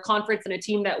perspective for a conference and a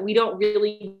team that we don't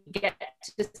really get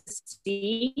to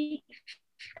see.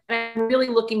 And I'm really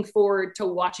looking forward to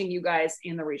watching you guys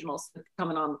in the regionals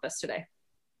coming on with us today.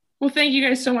 Well, thank you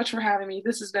guys so much for having me.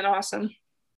 This has been awesome.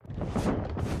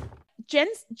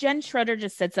 Jen Schroeder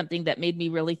just said something that made me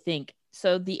really think.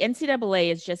 So the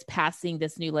NCAA is just passing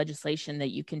this new legislation that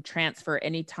you can transfer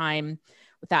anytime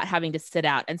without having to sit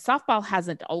out. And softball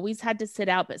hasn't always had to sit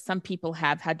out, but some people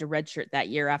have had to redshirt that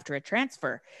year after a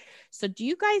transfer. So do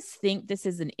you guys think this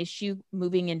is an issue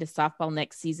moving into softball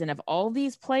next season, of all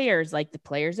these players, like the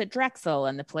players at Drexel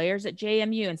and the players at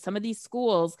JMU and some of these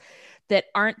schools that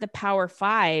aren't the Power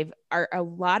Five, are a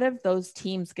lot of those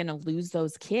teams going to lose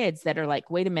those kids that are like,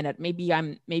 wait a minute, maybe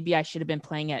I should have been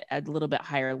playing at a little bit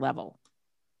higher level?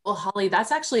 Well, Holly,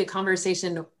 that's actually a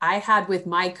conversation I had with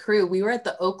my crew. We were at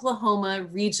the Oklahoma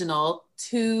Regional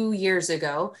 2 years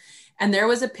ago, and there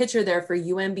was a pitcher there for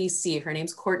UMBC. Her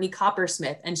name's Courtney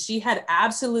Coppersmith, and she had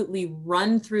absolutely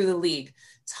run through the league.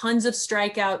 Tons of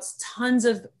strikeouts, tons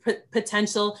of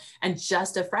potential, and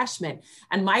just a freshman.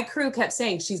 And my crew kept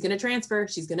saying, she's going to transfer.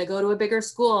 She's going to go to a bigger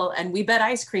school. And we bet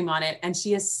ice cream on it. And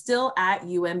she is still at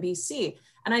UMBC.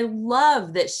 And I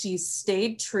love that she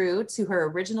stayed true to her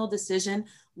original decision,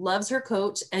 loves her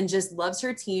coach, and just loves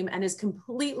her team, and is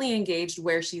completely engaged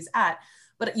where she's at.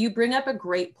 But you bring up a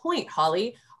great point,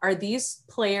 Holly. Are these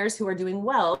players who are doing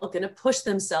well going to push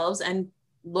themselves and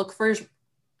look for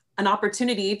an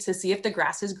opportunity to see if the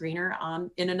grass is greener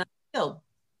in another field?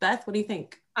 Beth, what do you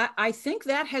think? I think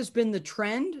that has been the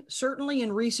trend. Certainly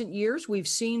in recent years, we've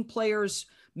seen players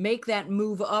make that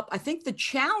move up. I think the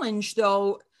challenge,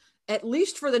 though, at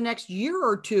least for the next year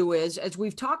or two, is, as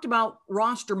we've talked about,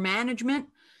 roster management,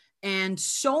 and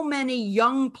so many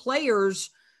young players,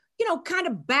 kind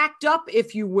of backed up,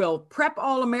 if you will, prep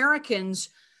All-Americans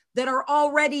that are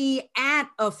already at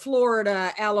a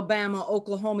Florida, Alabama,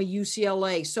 Oklahoma,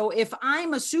 UCLA. So if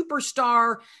I'm a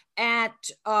superstar at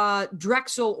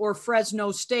Drexel or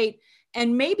Fresno State,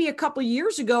 and maybe a couple of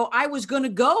years ago I was going to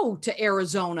go to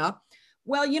Arizona,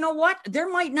 well, you know what? There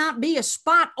might not be a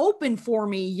spot open for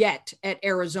me yet at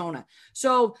Arizona.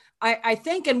 So I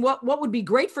think, and what would be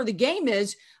great for the game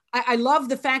is, I love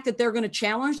the fact that they're going to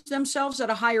challenge themselves at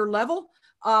a higher level.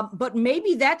 But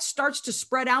maybe that starts to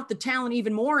spread out the talent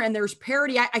even more, and there's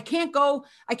parity. I can't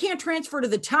transfer to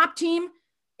the top team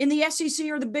in the SEC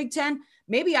or the Big Ten.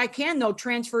 Maybe I can, though,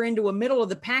 transfer into a middle of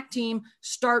the pack team,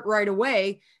 start right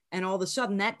away, and all of a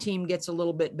sudden that team gets a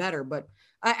little bit better. But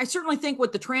I certainly think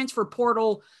with the transfer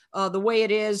portal, the way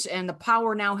it is, and the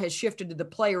power now has shifted to the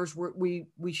players,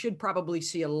 we should probably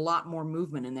see a lot more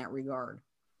movement in that regard.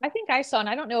 I think I saw, and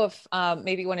I don't know if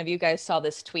maybe one of you guys saw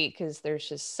this tweet, because there's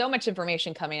just so much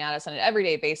information coming at us on an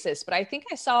everyday basis, but I think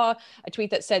I saw a tweet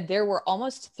that said there were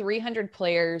almost 300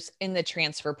 players in the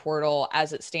transfer portal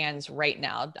as it stands right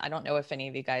now. I don't know if any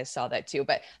of you guys saw that too,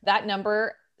 but that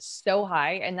number so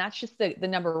high, and that's just the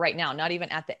number right now, not even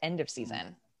at the end of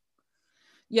season.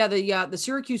 Yeah, the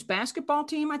Syracuse basketball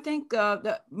team, I think,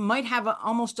 that might have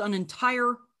almost an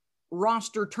entire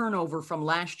roster turnover from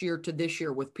last year to this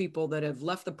year, with people that have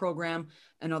left the program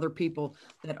and other people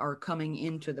that are coming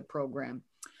into the program.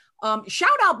 Shout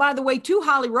out, by the way, to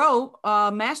Holly Rowe,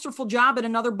 masterful job at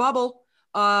another bubble.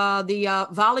 The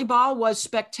volleyball was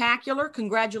spectacular.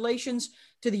 Congratulations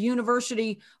to the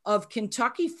University of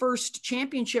Kentucky, first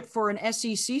championship for an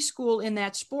SEC school in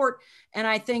that sport. And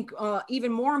I think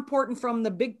even more important from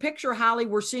the big picture, Holly,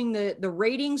 we're seeing the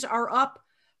ratings are up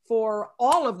for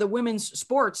all of the women's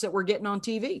sports that we're getting on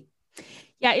TV.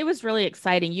 Yeah, it was really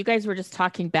exciting. You guys were just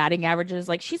talking batting averages.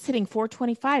 Like, she's hitting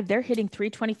 425. They're hitting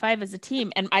 325 as a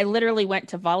team. And I literally went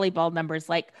to volleyball numbers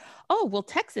like, oh, well,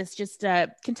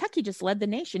 Kentucky just led the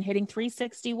nation hitting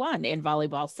 361 in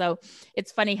volleyball. So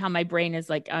it's funny how my brain is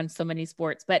like on so many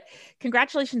sports. But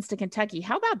congratulations to Kentucky.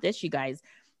 How about this, you guys?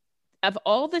 Of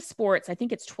all the sports, I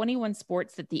think it's 21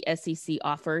 sports that the SEC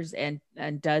offers and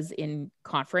does in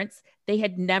conference.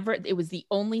 It was the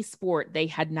only sport they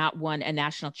had not won a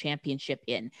national championship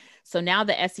in. So now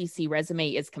the SEC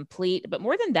resume is complete. But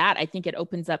more than that, I think it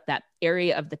opens up that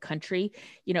area of the country.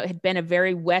 You know, it had been a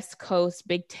very West Coast,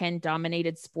 Big Ten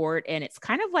dominated sport. And it's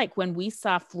kind of like when we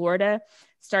saw Florida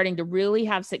starting to really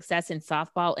have success in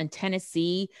softball, and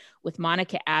Tennessee with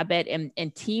Monica Abbott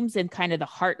and teams in kind of the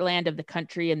heartland of the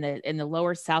country in the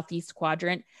lower Southeast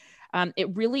quadrant.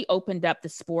 It really opened up the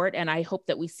sport. And I hope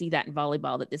that we see that in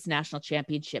volleyball, that this national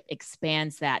championship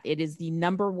expands that. It is the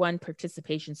number one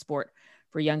participation sport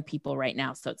for young people right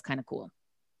now. So it's kind of cool.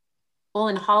 Well,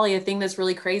 and Holly, a thing that's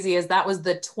really crazy is that was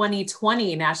the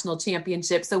 2020 national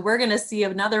championship. So we're going to see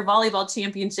another volleyball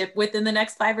championship within the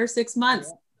next 5 or 6 months.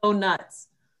 Yeah. So nuts.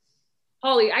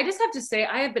 Holly, I just have to say,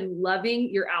 I have been loving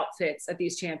your outfits at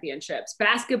these championships.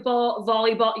 Basketball,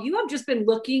 volleyball, you have just been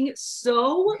looking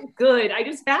so good. I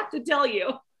just have to tell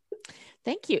you.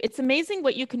 Thank you. It's amazing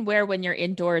what you can wear when you're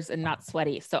indoors and not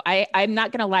sweaty. So I'm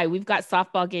not going to lie. We've got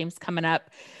softball games coming up,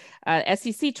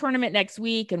 SEC tournament next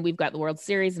week, and we've got the World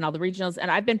Series and all the regionals. And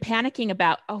I've been panicking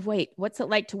about, oh, wait, what's it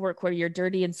like to work where you're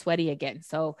dirty and sweaty again?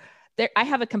 So I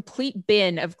have a complete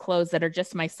bin of clothes that are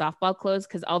just my softball clothes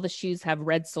because all the shoes have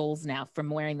red soles now from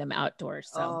wearing them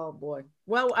outdoors. So. Oh boy.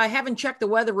 Well, I haven't checked the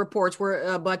weather reports,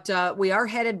 but we are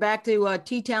headed back to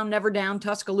T-Town Never Down,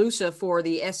 Tuscaloosa for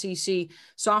the SEC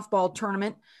softball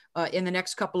tournament in the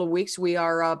next couple of weeks. We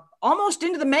are almost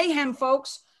into the mayhem,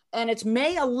 folks, and it's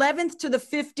May 11th to the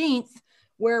 15th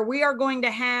where we are going to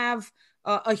have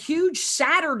a huge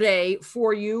Saturday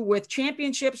for you with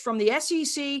championships from the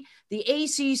SEC, the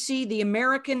ACC, the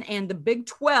American, and the Big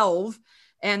 12.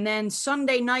 And then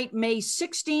Sunday night, May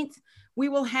 16th, we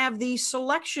will have the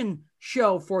selection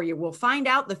show for you. We'll find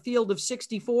out the field of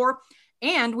 64,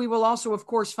 and we will also, of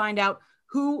course, find out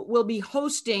who will be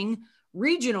hosting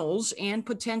regionals and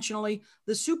potentially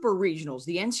the super regionals.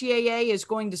 The NCAA is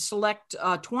going to select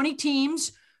 20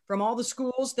 teams from all the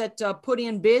schools that put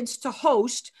in bids to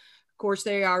host. Of course,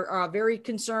 they are very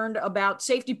concerned about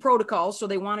safety protocols, so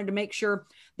they wanted to make sure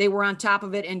they were on top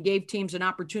of it and gave teams an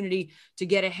opportunity to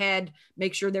get ahead,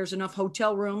 make sure there's enough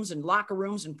hotel rooms and locker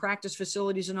rooms and practice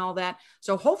facilities and all that.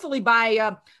 So hopefully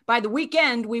by the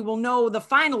weekend, we will know the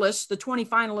finalists, the 20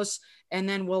 finalists, and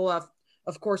then we'll,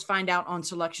 of course, find out on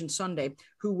Selection Sunday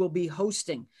who will be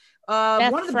hosting.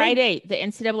 Friday, the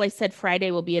NCAA said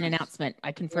Friday will be an announcement.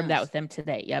 I confirmed that with them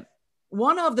today. Yep.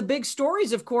 One of the big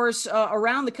stories, of course,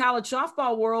 around the college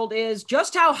softball world is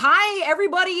just how high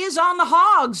everybody is on the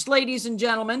Hogs, ladies and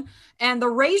gentlemen. And the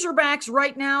Razorbacks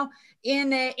right now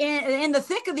in the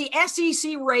thick of the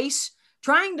SEC race,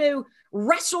 trying to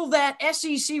wrestle that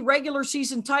SEC regular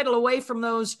season title away from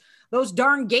those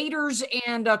darn Gators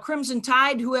and Crimson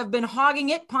Tide, who have been hogging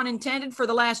it, pun intended, for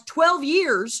the last 12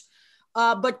 years.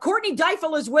 But Courtney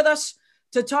Deifel is with us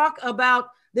to talk about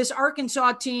this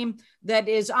Arkansas team that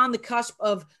is on the cusp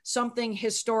of something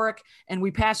historic. And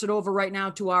we pass it over right now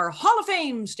to our Hall of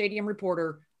Fame stadium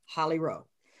reporter, Holly Rowe.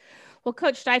 Well,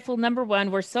 Coach Deifel, number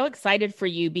one, we're so excited for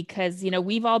you because,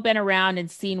 we've all been around and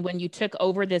seen when you took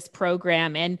over this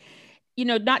program, and,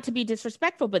 not to be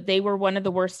disrespectful, but they were one of the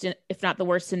worst, if not the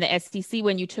worst, in the SEC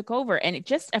when you took over. And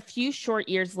just a few short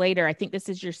years later, I think this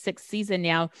is your 6th season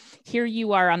now, here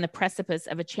you are on the precipice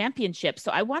of a championship.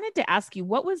 So I wanted to ask you,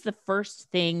 what was the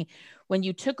first thing when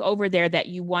you took over there that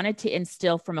you wanted to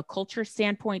instill from a culture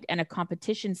standpoint and a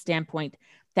competition standpoint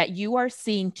that you are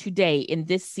seeing today in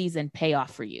this season pay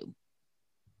off for you?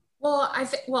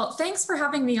 Well, thanks for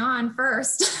having me on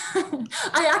first.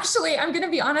 I'm going to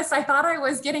be honest, I thought I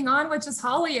was getting on with just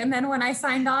Holly. And then when I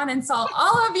signed on and saw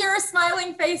all of your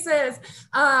smiling faces,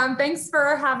 thanks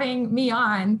for having me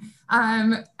on.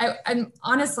 And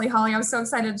honestly, Holly, I was so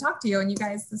excited to talk to you, and you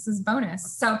guys, this is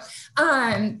bonus. So,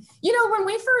 when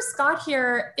we first got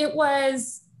here,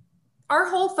 our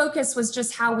whole focus was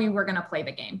just how we were going to play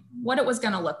the game, what it was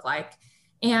going to look like.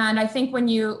 And I think when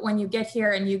you get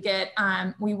here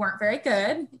and we weren't very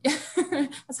good,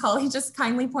 as Holly just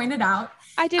kindly pointed out.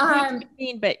 I didn't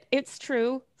mean, but it's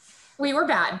true. We were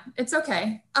bad. It's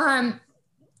okay.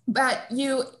 But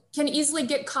you can easily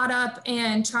get caught up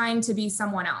in trying to be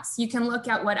someone else. You can look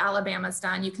at what Alabama's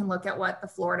done. You can look at what the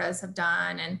Floridas have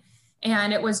done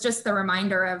And it was just the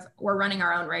reminder of we're running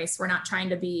our own race. We're not trying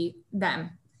to be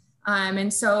them.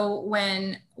 And so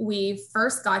when we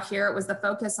first got here, it was the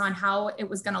focus on how it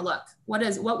was going to look. What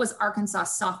was Arkansas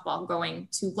softball going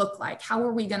to look like? How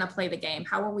were we going to play the game?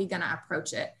 How were we going to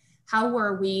approach it? How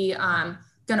were we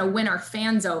going to win our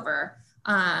fans over?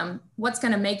 What's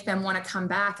going to make them want to come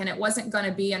back? And it wasn't going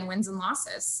to be in wins and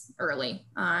losses early.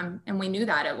 And we knew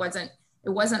that it wasn't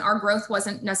our growth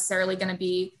wasn't necessarily going to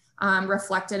be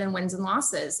reflected in wins and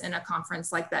losses in a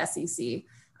conference like the SEC.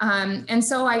 And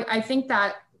so I think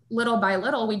that little by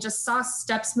little, we just saw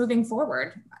steps moving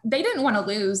forward. They didn't want to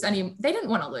lose. They didn't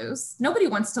want to lose. Nobody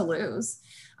wants to lose.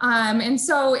 And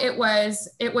so it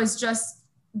was just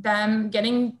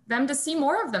getting them to see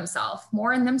more of themselves,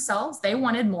 more in themselves. They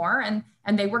wanted more, and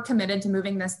they were committed to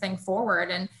moving this thing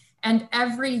forward. And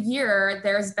every year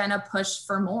there's been a push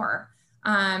for more.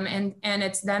 And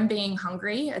it's them being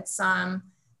hungry. It's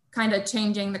kind of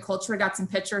changing the culture. We got some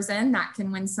pitchers in that can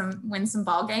win some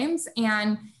ball games.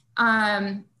 And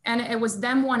it was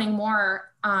them wanting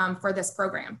more for this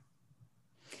program.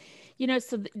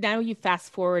 So now you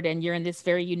fast forward and you're in this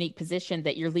very unique position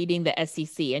that you're leading the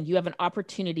SEC and you have an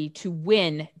opportunity to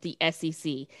win the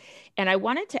SEC. And I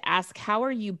wanted to ask, how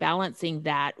are you balancing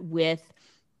that with,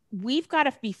 we've got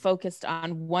to be focused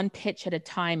on one pitch at a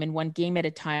time and one game at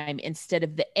a time instead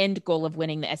of the end goal of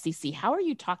winning the SEC. How are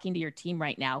you talking to your team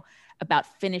right now about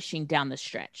finishing down the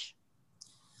stretch?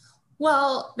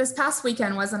 Well, this past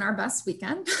weekend wasn't our best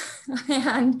weekend,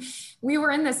 and we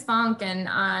were in this funk,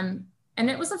 and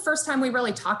it was the first time we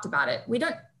really talked about it. We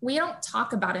don't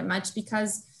talk about it much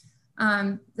because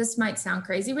this might sound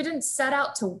crazy. We didn't set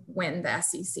out to win the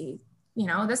SEC.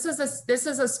 This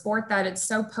is a sport that it's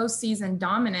so postseason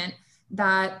dominant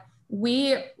that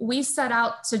we set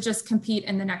out to just compete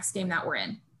in the next game that we're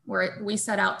in, where we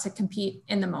set out to compete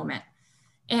in the moment.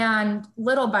 And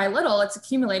little by little, it's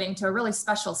accumulating to a really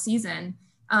special season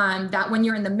that when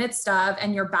you're in the midst of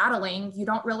and you're battling, you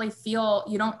don't really feel,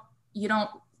 you don't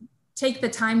take the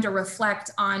time to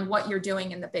reflect on what you're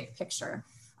doing in the big picture.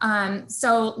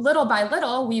 So little by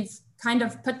little, we've kind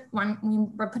of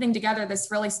we're putting together this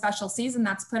really special season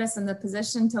that's put us in the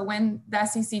position to win the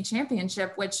SEC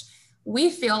championship, which we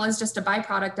feel is just a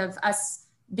byproduct of us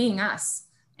being us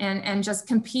and just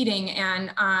competing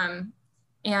and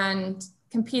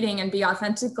competing and be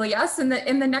authentically us in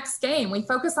the next game. We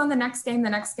focus on the next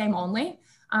game only.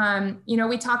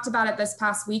 We talked about it this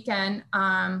past weekend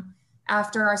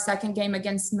after our second game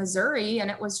against Missouri, and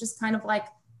it was just kind of like,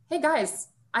 hey guys,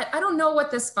 I don't know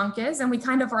what this funk is. And we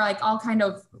kind of were like all kind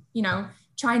of,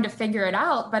 trying to figure it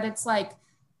out, but it's like,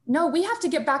 no, we have to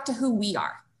get back to who we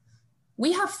are.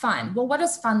 We have fun. Well, what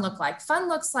does fun look like? Fun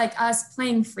looks like us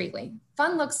playing freely.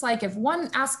 Fun looks like if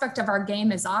one aspect of our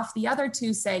game is off, the other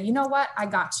two say, you know what? I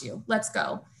got you. Let's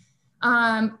go.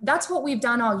 That's what we've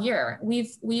done all year.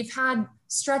 We've had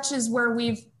stretches where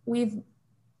we've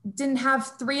didn't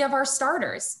have three of our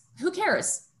starters. Who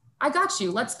cares? I got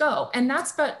you. Let's go. And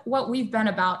that's what we've been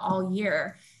about all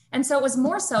year. And so it was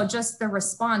more so just the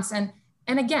response. And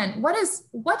again, what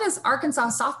does Arkansas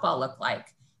softball look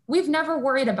like? We've never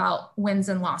worried about wins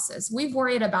and losses. We've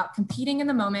worried about competing in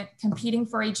the moment, competing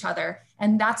for each other.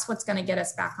 And that's what's going to get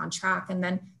us back on track. And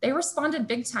then they responded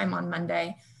big time on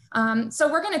Monday. So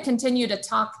we're going to continue to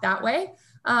talk that way.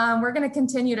 We're going to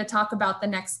continue to talk about the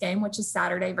next game, which is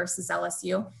Saturday versus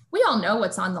LSU. We all know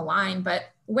what's on the line, but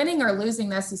winning or losing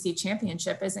the SEC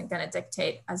championship isn't going to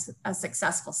dictate a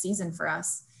successful season for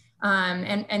us.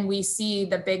 And we see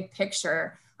the big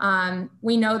picture.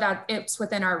 We know that it's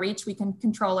within our reach. We can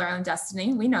control our own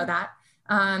destiny. We know that.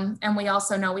 And we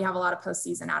also know we have a lot of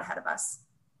postseason out ahead of us.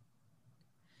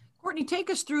 Courtney, take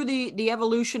us through the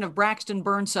evolution of Braxton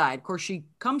Burnside. Of course, she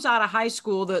comes out of high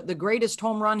school, the greatest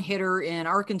home run hitter in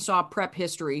Arkansas prep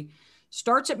history,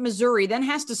 starts at Missouri, then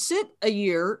has to sit a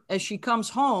year as she comes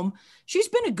home. She's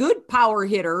been a good power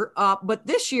hitter, but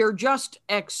this year just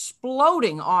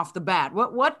exploding off the bat.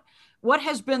 What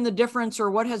has been the difference,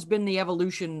 or what has been the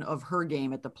evolution of her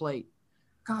game at the plate?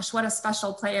 Gosh, what a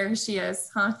special player she is,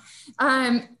 huh?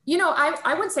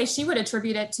 I would say she would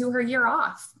attribute it to her year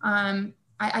off.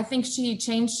 I think she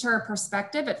changed her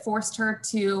perspective. It forced her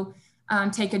to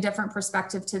take a different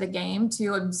perspective to the game,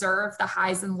 to observe the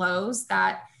highs and lows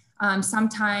that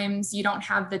sometimes you don't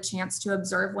have the chance to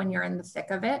observe when you're in the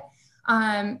thick of it.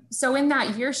 So in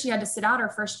that year, she had to sit out her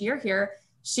first year here.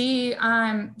 She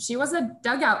was a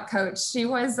dugout coach. She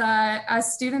was a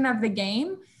student of the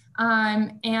game.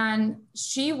 And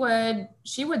she would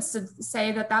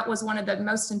say that was one of the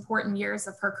most important years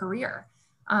of her career.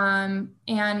 And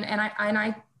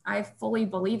I I fully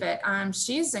believe it.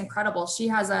 She's incredible. She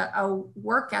has a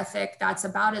work ethic that's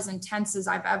about as intense as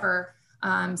I've ever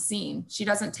seen. She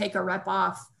doesn't take a rep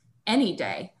off any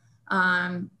day.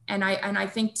 And I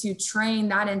think to train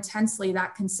that intensely,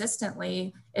 that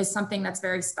consistently is something that's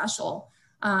very special.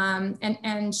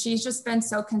 And she's just been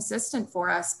so consistent for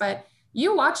us, but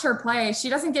you watch her play, she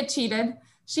doesn't get cheated.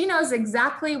 She knows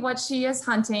exactly what she is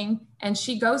hunting and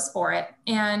she goes for it.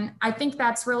 And I think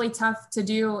that's really tough to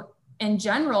do in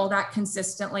general, that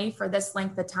consistently for this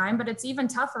length of time, but it's even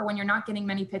tougher when you're not getting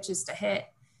many pitches to hit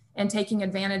and taking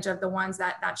advantage of the ones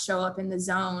that show up in the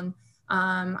zone.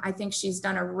 I think she's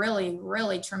done a really,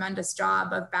 really tremendous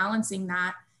job of balancing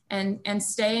that and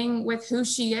staying with who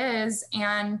she is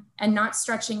and not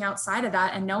stretching outside of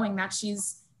that and knowing that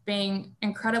she's being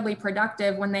incredibly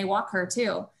productive when they walk her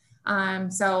too.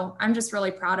 So I'm just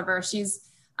really proud of her. She's,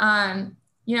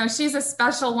 she's a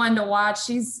special one to watch.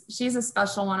 She's a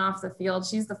special one off the field.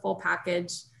 She's the full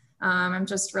package. I'm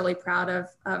just really proud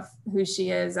of who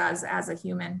she is as a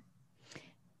human.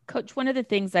 Coach, one of the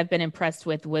things I've been impressed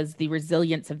with was the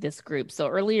resilience of this group. So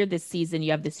earlier this season,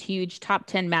 you have this huge top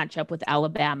 10 matchup with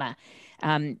Alabama.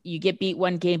 You get beat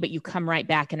one game, but you come right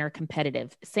back and are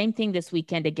competitive. Same thing this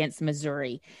weekend against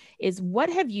Missouri. What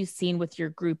have you seen with your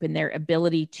group and their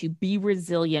ability to be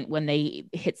resilient when they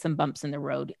hit some bumps in the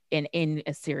road in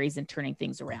a series and turning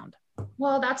things around?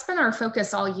 Well, that's been our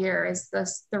focus all year, is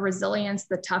the resilience,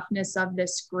 the toughness of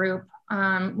this group.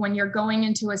 When you're going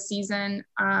into a season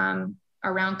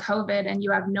around COVID and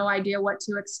you have no idea what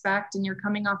to expect, and you're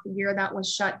coming off a year that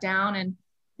was shut down, and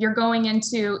you're going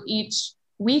into each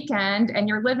weekend and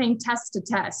you're living test to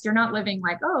test. You're not living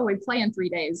like, oh, we play in 3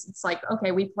 days. It's like,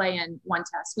 okay, we play in one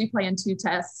test, we play in 2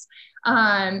 tests,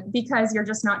 because you're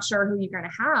just not sure who you're going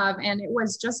to have. And it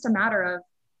was just a matter of,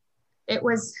 it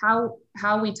was how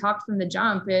we talked from the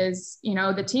jump is,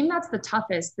 the team that's the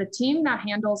toughest, the team that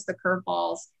handles the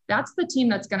curveballs, that's the team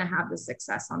that's going to have the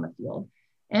success on the field.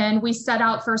 And we set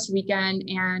out first weekend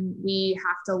and we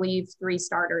have to leave 3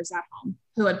 starters at home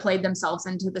who had played themselves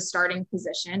into the starting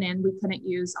position, and we couldn't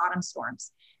use Autumn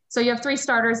Storms. So you have 3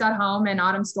 starters at home and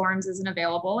Autumn Storms isn't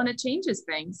available, and it changes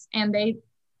things. And they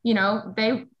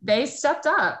stepped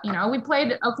up. We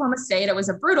played Oklahoma State. It was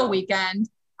a brutal weekend.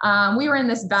 We were in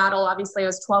this battle. Obviously it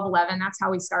was 12-11. That's how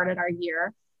we started our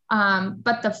year.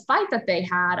 But the fight that they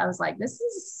had, I was like, this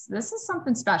is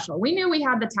something special. We knew we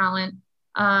had the talent.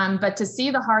 But to see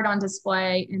the heart on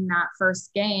display in that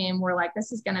first game, we're like,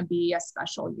 this is going to be a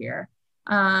special year.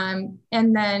 And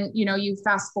then, you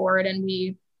fast forward and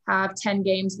we have 10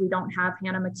 games. We don't have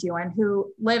Hannah McEwen,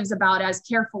 who lives about as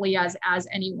carefully as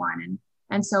anyone.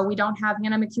 And so we don't have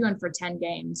Hannah McEwen for 10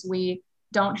 games. We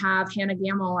don't have Hannah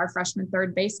Gamble, our freshman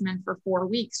third baseman, for 4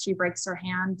 weeks. She breaks her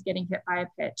hand getting hit by a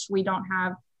pitch. We don't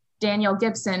have Danielle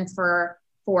Gibson for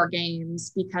 4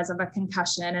 games because of a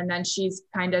concussion, and then she's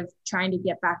kind of trying to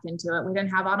get back into it. We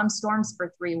didn't have Autumn Storms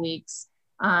for 3 weeks.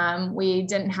 We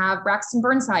didn't have Braxton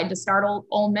Burnside to start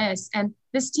Ole Miss, and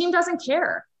this team doesn't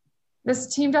care.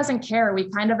 This team doesn't care. We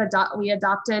kind of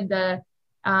adopted the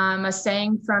a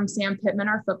saying from Sam Pittman,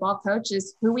 our football coach,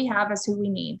 is who we have is who we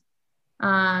need.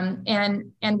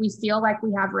 And we feel like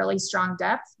we have really strong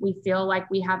depth. We feel like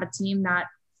we have a team that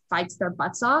fights their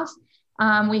butts off.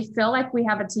 We feel like we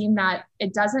have a team that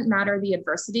it doesn't matter the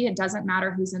adversity. It doesn't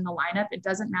matter who's in the lineup. It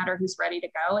doesn't matter who's ready to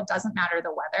go. It doesn't matter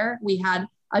the weather. We had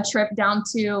a trip down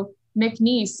to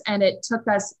McNeese and it took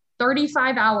us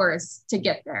 35 hours to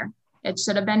get there. It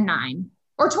should have been 9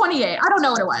 or 28. I don't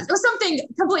know what it was. It was something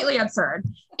completely absurd.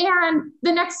 And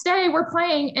the next day we're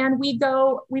playing and we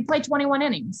play 21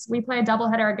 innings. We play a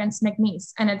doubleheader against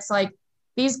McNeese. And it's like,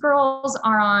 these girls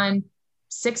are on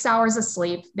 6 hours of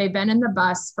sleep. They've been in the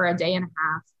bus for a day and a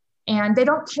half and they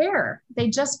don't care. They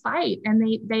just fight and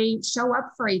they show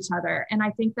up for each other. And I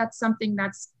think that's something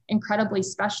that's incredibly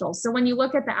special. So when you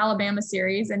look at the Alabama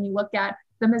series and you look at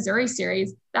the Missouri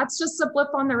series, that's just a blip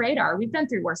on the radar. We've been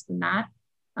through worse than that.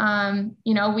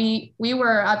 We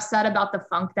were upset about the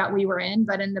funk that we were in,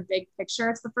 but in the big picture,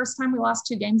 it's the first time we lost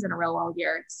 2 games in a row all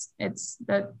year. It's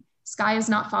the sky is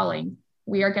not falling.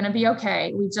 We are going to be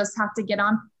okay. We just have to get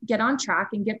on track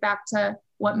and get back to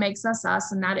what makes us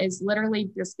us. And that is literally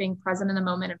just being present in the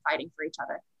moment and fighting for each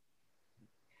other.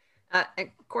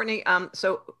 Courtney,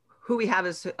 so who we have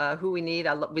is who we need.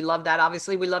 We love that.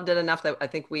 Obviously, we loved it enough that I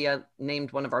think we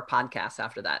named one of our podcasts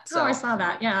after that. So. Oh, I saw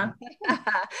that. Yeah.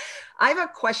 I have a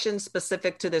question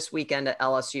specific to this weekend at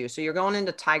LSU. So you're going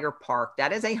into Tiger Park.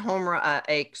 That is a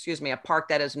park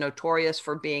that is notorious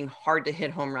for being hard to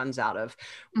hit home runs out of.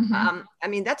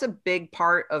 Mm-hmm. That's a big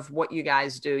part of what you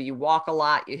guys do. You walk a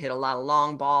lot, you hit a lot of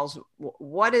long balls.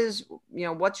 What is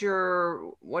what are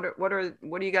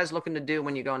you guys looking to do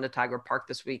when you go into Tiger Park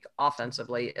this week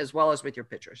offensively, as well as with your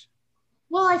pitchers?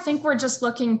 Well, I think we're just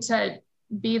looking to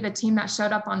be the team that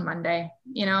showed up on Monday,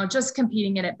 just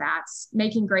competing at bats,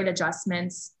 making great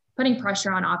adjustments, putting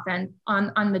pressure on offense,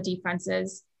 on the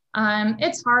defenses.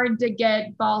 It's hard to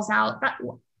get balls out.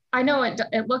 I know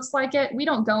it looks like it. We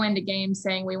don't go into games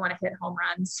saying we want to hit home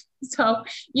runs. So,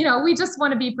 we just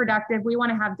want to be productive. We want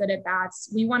to have good at bats.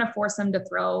 We want to force them to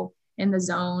throw in the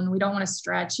zone. We don't want to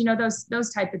stretch,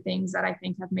 those type of things that I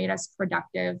think have made us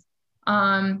productive.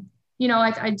 I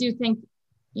do think,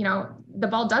 the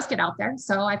ball does get out there.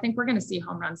 So I think we're going to see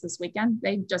home runs this weekend.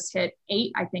 They just hit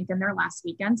 8, I think, in their last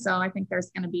weekend. So I think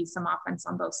there's going to be some offense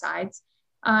on both sides.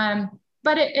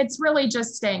 But it's really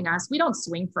just staying us. We don't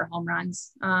swing for home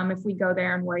runs. If we go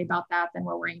there and worry about that, then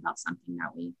we're worrying about something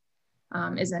that we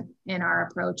isn't in our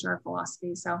approach or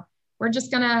philosophy. So we're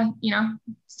just going to,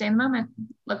 stay in the moment,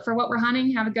 look for what we're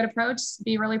hunting, have a good approach,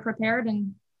 be really prepared,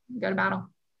 and go to battle.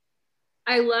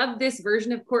 I love this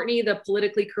version of Courtney, the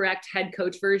politically correct head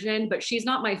coach version, but she's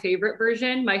not my favorite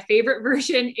version. My favorite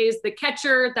version is the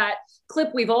catcher, that clip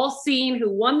we've all seen,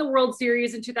 who won the World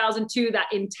Series in 2002, that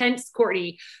intense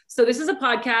Courtney. So this is a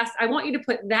podcast. I want you to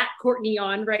put that Courtney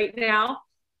on right now.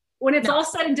 When it's all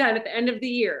said and done at the end of the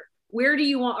year, where do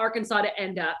you want Arkansas to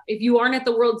end up? If you aren't at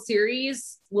the World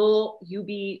Series, will you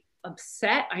be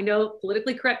upset? I know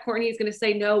politically correct Courtney is going to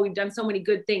say, no, we've done so many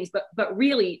good things, but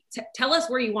really tell us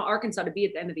where you want Arkansas to be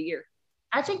at the end of the year.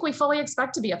 I think we fully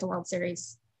expect to be at the World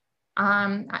Series.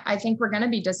 I think we're going to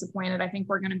be disappointed. I think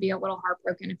we're going to be a little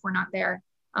heartbroken if we're not there.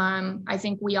 I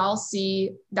think we all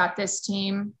see that this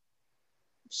team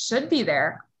should be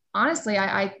there. Honestly,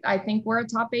 I think we're a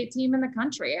top 8 team in the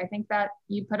country. I think that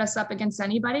you put us up against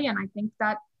anybody, and I think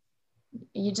that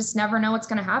you just never know what's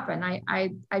going to happen.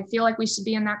 I feel like we should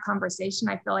be in that conversation.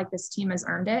 I feel like this team has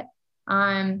earned it.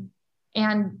 And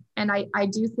I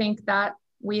do think that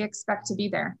we expect to be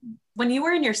there. When you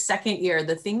were in your second year,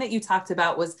 the thing that you talked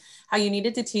about was how you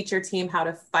needed to teach your team how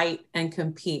to fight and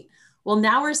compete. Well,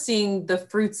 now we're seeing the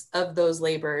fruits of those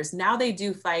labors. Now they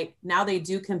do fight. Now they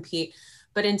do compete.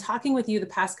 But in talking with you the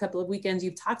past couple of weekends,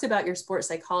 you've talked about your sports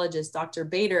psychologist, Dr.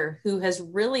 Bader, who has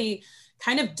really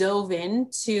kind of dove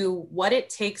into what it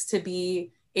takes to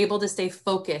be able to stay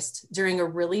focused during a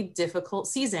really difficult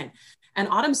season. And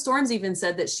Autumn Storms even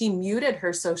said that she muted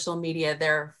her social media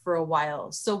there for a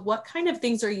while. So what kind of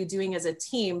things are you doing as a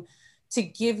team to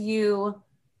give you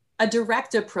a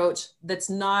direct approach that's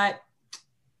not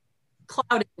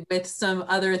clouded with some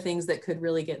other things that could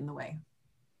really get in the way?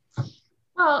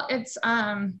 Well, it's,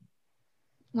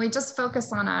 we just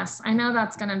focus on us. I know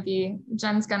that's going to be,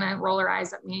 Jen's going to roll her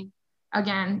eyes at me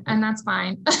again, and that's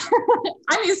fine.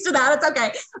 I'm used to that. It's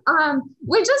okay.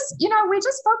 We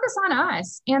just focus on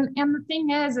us. And the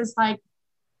thing is like,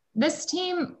 this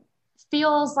team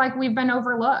feels like we've been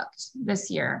overlooked this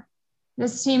year.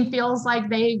 This team feels like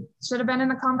they should have been in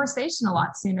the conversation a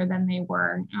lot sooner than they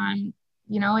were.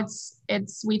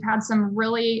 We've had some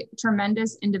really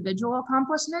tremendous individual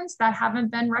accomplishments that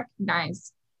haven't been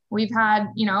recognized. We had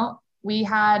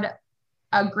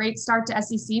a great start to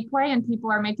SEC play, and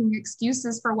people are making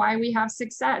excuses for why we have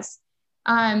success.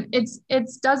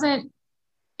 It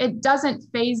doesn't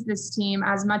faze this team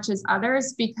as much as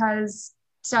others, because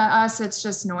to us, it's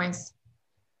just noise.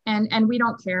 And we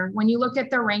don't care. When you look at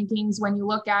the rankings, when you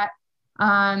look at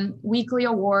weekly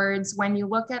awards, when you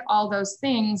look at all those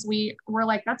things, we're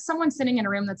like, that's someone sitting in a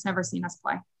room that's never seen us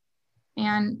play.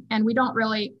 And we don't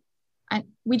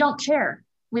care.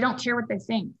 We don't care what they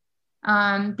think.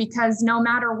 Because no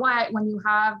matter what, when you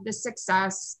have the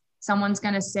success, someone's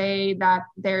going to say that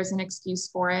there's an excuse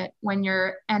for it. When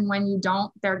you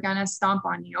don't, they're going to stomp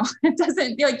on you. It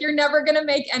doesn't feel like you're never going to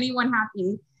make anyone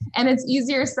happy. And it's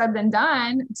easier said than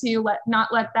done to not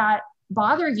let that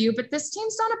bother you. But this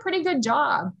team's done a pretty good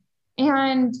job.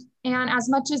 And as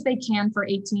much as they can for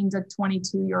 18 to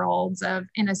 22-year-olds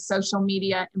in a social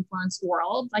media influenced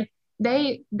world, like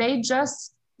they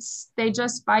just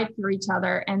fight for each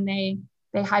other, and they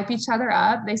hype each other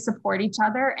up, they support each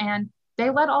other, and they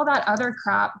let all that other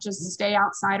crap just stay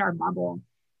outside our bubble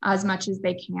as much as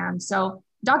they can. So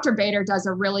Dr. Bader does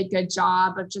a really good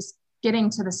job of just getting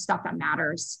to the stuff that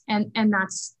matters. And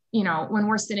that's, when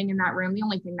we're sitting in that room, the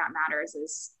only thing that matters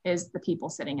is the people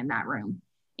sitting in that room.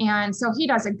 And so he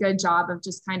does a good job of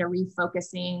just kind of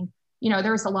refocusing.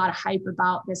 There was a lot of hype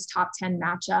about this top 10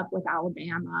 matchup with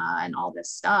Alabama and all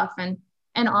this stuff. And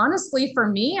honestly, for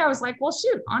me, I was like, well,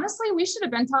 shoot, honestly, we should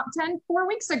have been top 10 4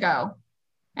 weeks ago.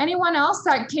 Anyone else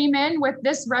that came in with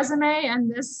this resume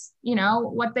and this,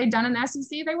 what they'd done in the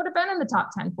SEC, they would have been in the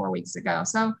top 10 4 weeks ago.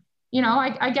 So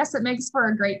I guess it makes for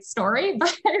a great story,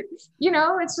 but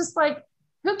it's just like,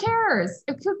 who cares?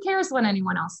 Who cares what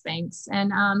anyone else thinks?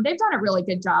 And they've done a really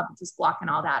good job of just blocking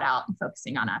all that out and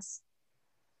focusing on us.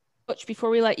 Coach, before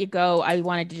we let you go, I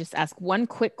wanted to just ask one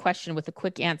quick question with a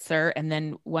quick answer and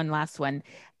then one last one.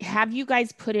 Have you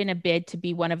guys put in a bid to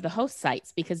be one of the host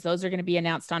sites? Because those are going to be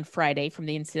announced on Friday from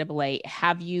the NCAA.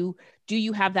 Do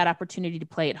you have that opportunity to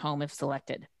play at home if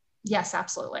selected? Yes,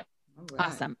 absolutely. Right.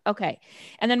 Awesome. Okay.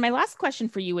 And then my last question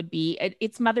for you would be,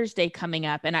 it's Mother's Day coming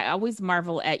up, and I always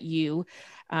marvel at you.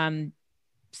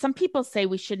 Some people say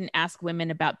we shouldn't ask women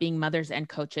about being mothers and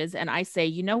coaches. And I say,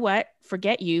 you know what?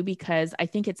 Forget you, because I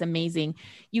think it's amazing.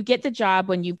 You get the job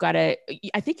when you've got I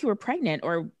think you were pregnant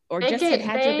or just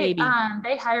had your baby.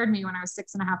 They hired me when I was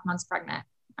 6.5 months pregnant.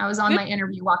 I was on my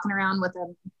interview walking around with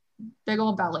a big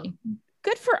old belly.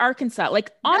 Good for Arkansas.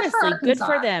 Like, honestly, good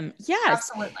for them.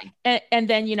 Yes. Absolutely. And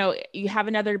then, you have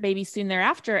another baby soon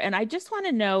thereafter. And I just want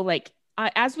to know, like,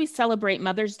 as we celebrate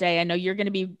Mother's Day, I know you're going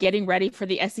to be getting ready for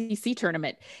the SEC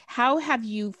tournament. How have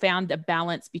you found a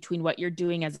balance between what you're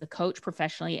doing as a coach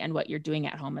professionally and what you're doing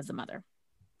at home as a mother?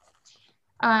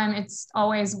 It's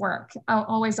always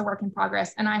always a work in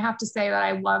progress. And I have to say that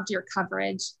I loved your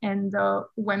coverage in the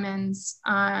women's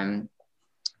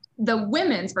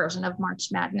version of March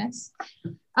Madness.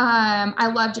 I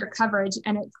loved your coverage,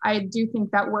 and I do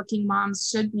think that working moms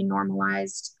should be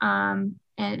normalized.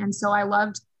 And so I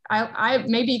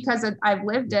maybe because I've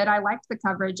lived it, I liked the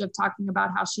coverage of talking about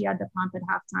how she had to pump at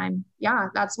halftime. Yeah,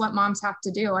 that's what moms have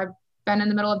to do. I've been in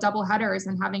the middle of double headers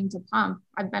and having to pump.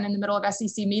 I've been in the middle of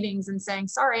SEC meetings and saying,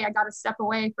 sorry, I got to step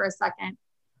away for a second.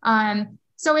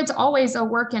 So it's always a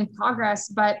work in progress,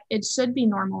 but it should be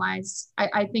normalized.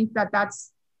 I think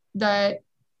that's the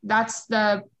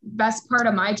best part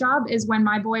of my job, is when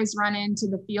my boys run into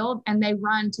the field and they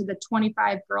run to the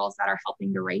 25 girls that are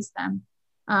helping to raise them.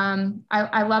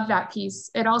 I love that piece.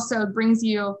 It also brings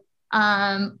you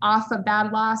off a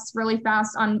bad loss really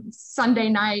fast. On Sunday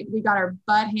night, we got our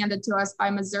butt handed to us by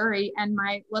Missouri, and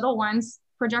my little one's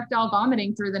projectile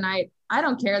vomiting through the night. I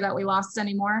don't care that we lost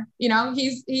anymore.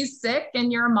 He's sick,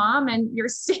 and you're a mom and you're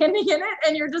standing in it,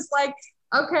 and you're just like,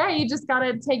 okay, you just got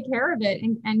to take care of it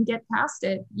and get past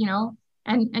it,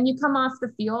 and you come off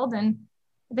the field. And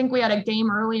I think we had a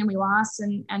game early and we lost,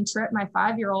 and Trip, my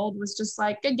 5-year-old, was just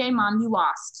like, good game, Mom, you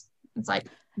lost. It's like,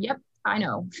 yep, I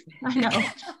know.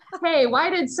 Hey, why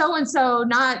did so-and-so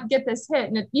not get this hit?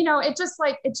 And it just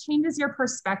like, it changes your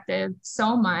perspective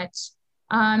so much.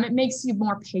 It makes you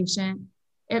more patient.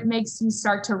 It makes you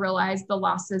start to realize the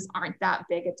losses aren't that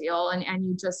big a deal. And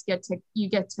you just get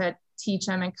to teach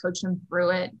them and coach them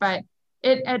through it. But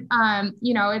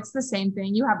it's the same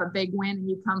thing. You have a big win and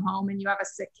you come home and you have a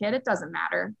sick kid. It doesn't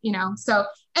matter, So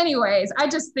anyways, I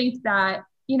just think that,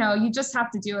 you just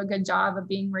have to do a good job of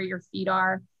being where your feet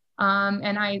are.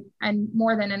 And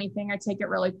more than anything, I take it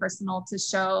really personal to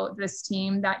show this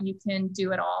team that you can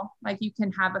do it all. Like, you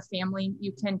can have a family,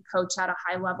 you can coach at a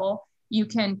high level, you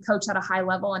can coach at a high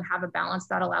level and have a balance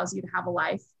that allows you to have a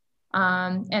life.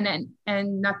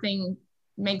 And nothing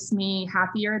makes me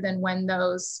happier than when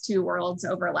those two worlds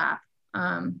overlap.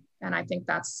 And I think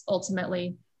that's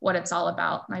ultimately what it's all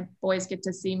about. My boys get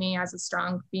to see me as a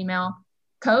strong female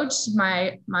coach.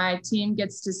 My team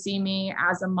gets to see me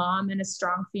as a mom and a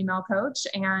strong female coach.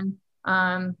 And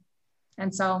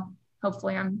so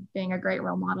hopefully I'm being a great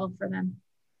role model for them.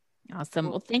 Awesome.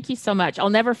 Well, thank you so much. I'll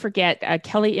never forget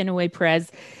Kelly Inouye-Perez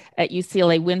at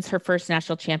UCLA wins her first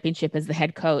national championship as the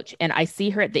head coach. And I see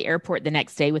her at the airport the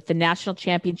next day with the national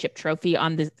championship trophy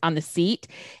on the seat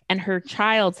and her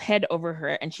child's head over her.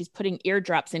 And she's putting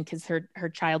eardrops in because her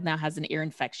child now has an ear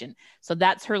infection. So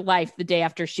that's her life the day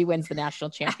after she wins the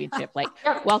national championship. Like,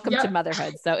 welcome to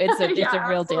motherhood. So it's a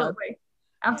real deal.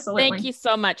 Absolutely. Thank you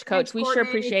so much, Coach. Thanks, we sure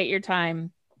appreciate your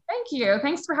time. Thank you.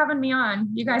 Thanks for having me on.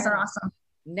 You guys are awesome.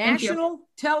 National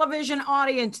television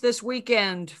audience this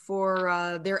weekend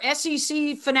for their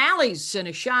SEC finales and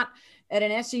a shot at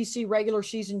an SEC regular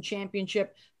season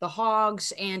championship. The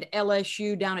Hogs and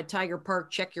LSU down at Tiger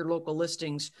Park. Check your local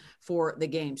listings for the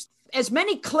games. As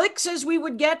many clicks as we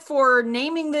would get for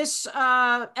naming this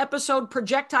episode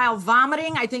projectile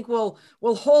vomiting, I think we'll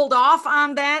hold off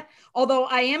on that. Although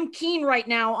I am keen right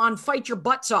now on Fight Your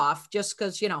Butts Off, just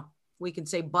because, we can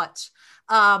say butts.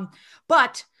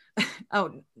 But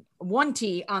one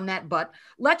T on that butt.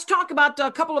 Let's talk about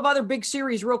a couple of other big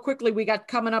series real quickly. We got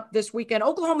coming up this weekend,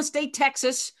 Oklahoma State,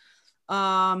 Texas,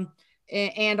 and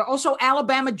also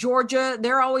Alabama, Georgia.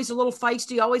 They're always a little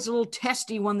feisty, always a little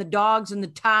testy when the Dogs and the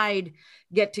Tide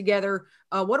get together.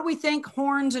 What do we think?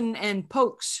 Horns and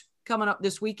Pokes coming up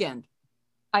this weekend.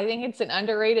 I think it's an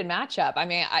underrated matchup. I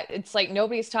mean, it's like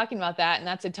nobody's talking about that, and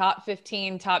that's a top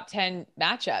 15, top 10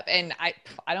 matchup. And I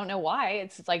don't know why.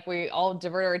 It's like we all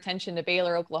divert our attention to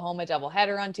Baylor, Oklahoma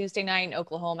doubleheader on Tuesday night, and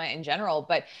Oklahoma in general.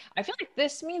 But I feel like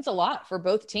this means a lot for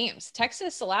both teams.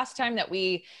 Texas, the last time that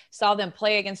we saw them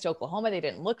play against Oklahoma, they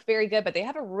didn't look very good, but they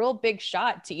have a real big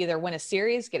shot to either win a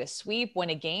series, get a sweep, win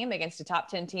a game against a top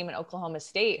 10 team in Oklahoma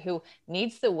State, who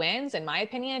needs the wins, in my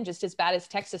opinion, just as bad as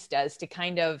Texas does, to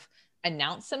kind of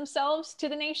announce themselves to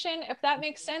the nation, if that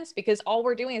makes sense, because all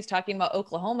we're doing is talking about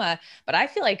Oklahoma. But I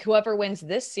feel like whoever wins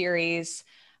this series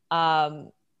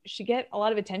should get a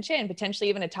lot of attention, and potentially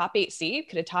even a top 8 seed.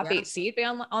 Could a top 8 seed be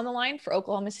on the line for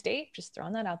Oklahoma State? Just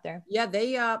throwing that out there. Yeah,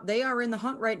 they are in the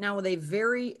hunt right now with a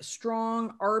very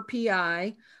strong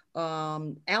RPI.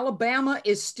 Alabama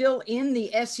is still in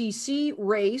the SEC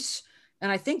race,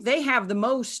 and I think they have the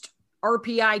most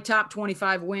RPI top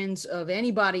 25 wins of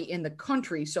anybody in the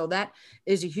country. So that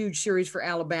is a huge series for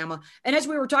Alabama. And as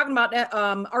we were talking about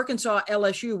Arkansas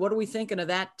LSU, what are we thinking of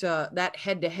that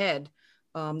head to head?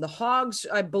 The Hogs,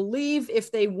 I believe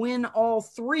if they win all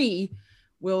three,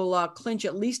 will clinch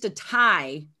at least a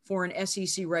tie for an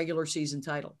SEC regular season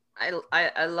title.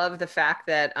 I love the fact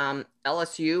that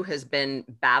LSU has been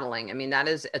battling. I mean, that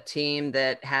is a team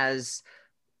that has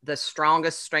the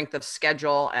strongest strength of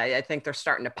schedule. I think they're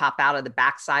starting to pop out of the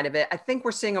backside of it. I think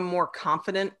we're seeing a more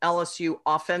confident LSU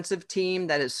offensive team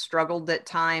that has struggled at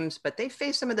times, but they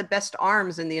face some of the best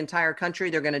arms in the entire country.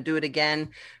 They're going to do it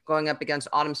again, going up against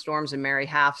Autumn Storms and Mary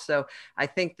Half. So I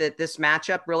think that this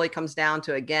matchup really comes down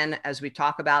to, again, as we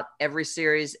talk about every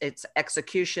series, it's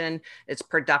execution, it's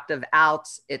productive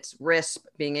outs, it's risk,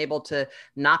 being able to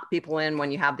knock people in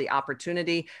when you have the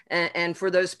opportunity. And for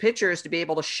those pitchers to be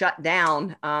able to shut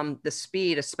down the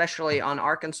speed, especially on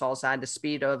Arkansas side, the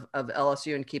speed of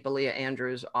LSU, and keep Aaliyah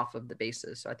Andrews off of the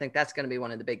bases. So I think that's going to be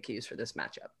one of the big keys for this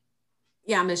matchup.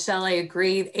 Yeah, Michelle, I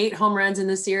agree. 8 home runs in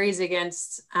the series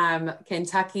against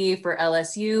Kentucky for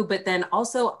LSU. But then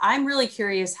also, I'm really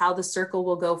curious how the circle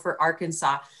will go for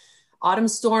Arkansas. Autumn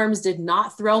Storms did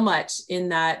not throw much in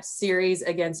that series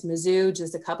against Mizzou,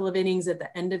 just a couple of innings at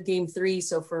the end of game 3.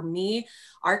 So for me,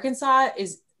 Arkansas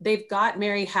they've got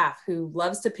Mary Half, who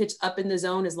loves to pitch up in the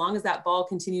zone. As long as that ball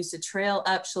continues to trail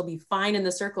up, she'll be fine in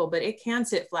the circle, but it can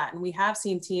sit flat. And we have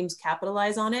seen teams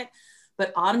capitalize on it.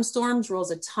 But Autumn Storms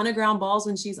rolls a ton of ground balls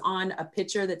when she's on a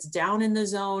pitcher that's down in the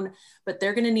zone, but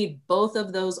they're going to need both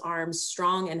of those arms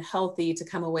strong and healthy to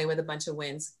come away with a bunch of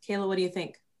wins. Kayla, what do you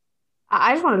think?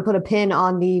 I just wanted to put a pin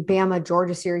on the Bama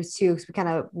Georgia series too, because we kind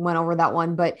of went over that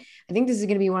one, but I think this is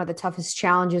going to be one of the toughest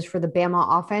challenges for the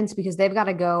Bama offense, because they've got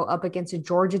to go up against a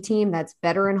Georgia team that's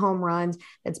better in home runs,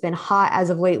 that's been hot as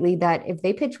of lately, that if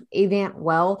they pitch Avant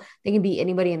well, they can beat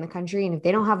anybody in the country. And if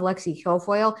they don't have Lexi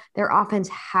Kilfoyle, their offense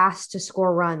has to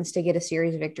score runs to get a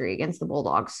series victory against the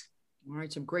Bulldogs. All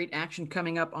right, some great action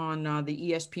coming up on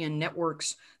the ESPN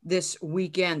networks this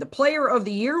weekend. The Player of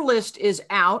the Year list is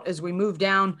out as we move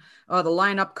down the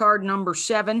lineup card, number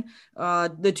 7.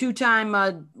 The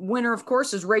two-time winner, of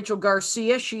course, is Rachel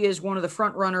Garcia. She is one of the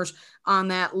front runners on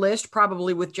that list,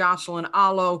 probably with Jocelyn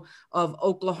Alo of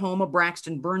Oklahoma,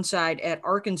 Braxton Burnside at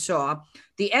Arkansas.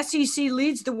 The SEC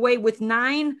leads the way with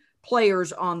 9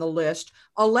 players on the list,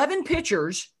 11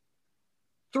 pitchers,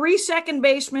 3 second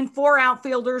basemen, 4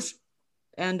 outfielders,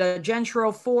 and Jen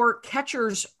Schro, 4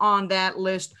 catchers on that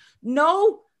list.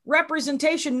 No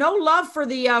representation, no love for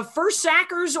the first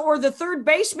sackers or the third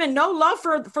baseman, no love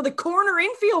for the corner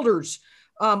infielders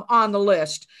on the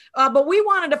list. But we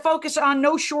wanted to focus on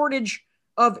no shortage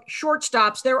of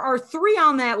shortstops. There are 3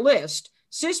 on that list: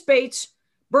 Sis Bates,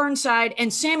 Burnside,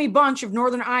 and Sammy Bunch of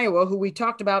Northern Iowa, who we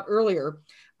talked about earlier.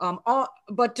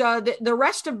 But the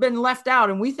rest have been left out,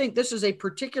 and we think this is a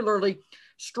particularly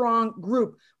strong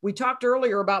group. We talked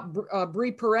earlier about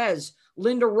Bree Perez,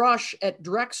 Linda Rush at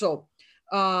Drexel.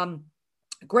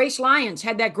 Grace Lyons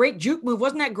had that great juke move.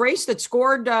 Wasn't that Grace that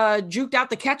scored, juked out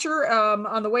the catcher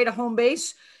on the way to home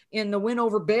base in the win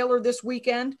over Baylor this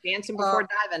weekend? Dancing before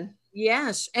diving.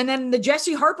 Yes. And then the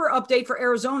Jessie Harper update for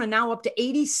Arizona, now up to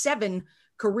 87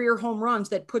 career home runs.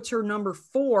 That puts her number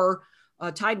 4,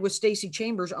 tied with Stacey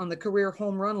Chambers on the career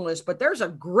home run list. But there's a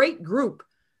great group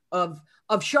of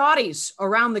shotties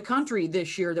around the country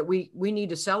this year that we need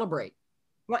to celebrate.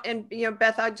 Well, and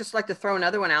Beth, I'd just like to throw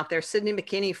another one out there. Sydney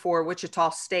McKinney for Wichita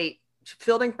State,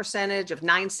 fielding percentage of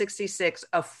 .966,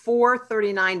 a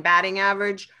 .439 batting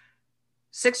average,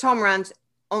 6 home runs,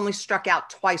 only struck out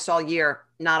twice all year,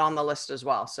 not on the list as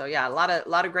well. So yeah, a lot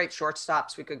of great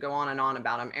shortstops. We could go on and on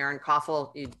about them. Aaron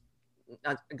Koffel,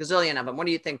 a gazillion of them. What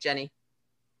do you think, Jenny?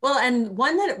 Well, and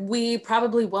one that we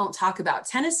probably won't talk about,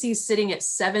 Tennessee's sitting at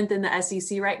 7th in the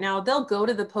SEC right now. They'll go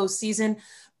to the postseason,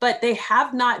 but they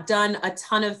have not done a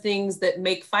ton of things that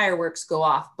make fireworks go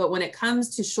off. But when it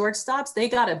comes to shortstops, they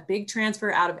got a big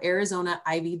transfer out of Arizona,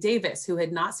 Ivy Davis, who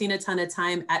had not seen a ton of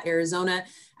time at Arizona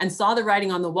and saw the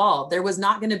writing on the wall. There was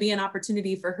not going to be an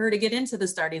opportunity for her to get into the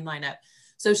starting lineup.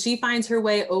 So she finds her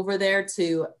way over there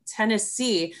to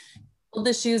Tennessee.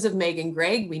 The shoes of Megan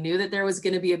Gregg. We knew that there was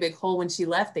going to be a big hole when she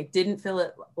left. They didn't fill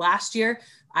it last year.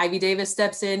 Ivy Davis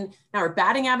steps in. Now her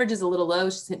batting average is a little low.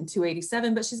 She's hitting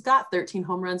 287, but she's got 13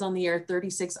 home runs on the year,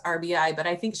 36 RBI. But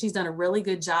I think she's done a really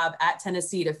good job at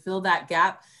Tennessee to fill that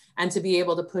gap and to be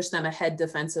able to push them ahead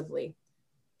defensively.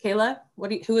 Kayla,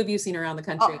 who have you seen around the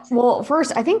country? Well,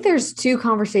 first, I think there's two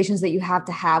conversations that you have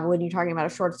to have when you're talking about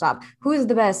a shortstop. Who is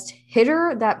the best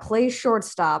hitter that plays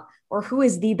shortstop, or who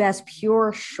is the best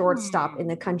pure shortstop in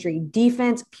the country?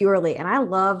 Defense purely. And I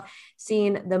love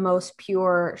seeing the most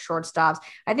pure shortstops.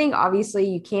 I think obviously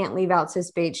you can't leave out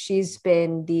Sis Bates. She's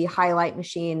been the highlight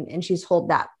machine, and she's held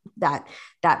that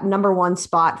number one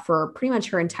spot for pretty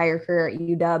much her entire career at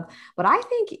UW. But I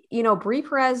think, Bri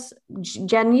Perez,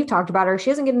 Jen, you've talked about her. She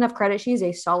doesn't get enough credit. She's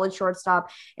a solid shortstop.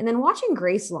 And then watching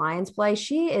Grace Lyons play,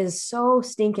 she is so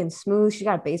stinking smooth. She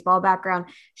got a baseball background.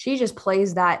 She just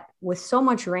plays that with so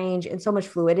much range and so much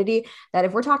fluidity that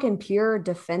if we're talking pure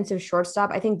defensive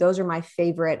shortstop, I think those are my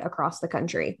favorite across the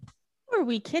country. Who are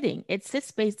we kidding? It's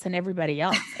Sis Bates and everybody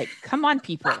else. Like, come on,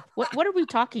 people. What are we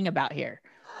talking about here?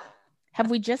 Have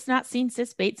we just not seen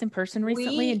Sis Bates in person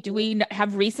recently? And do we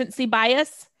have recency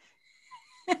bias?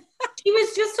 She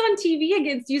was just on TV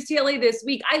against UCLA this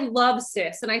week. I love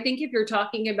Sis. And I think if you're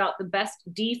talking about the best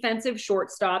defensive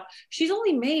shortstop, she's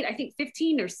only made, I think,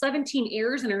 15 or 17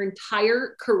 errors in her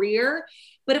entire career.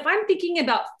 But if I'm thinking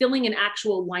about filling an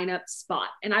actual lineup spot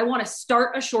and I want to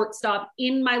start a shortstop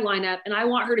in my lineup and I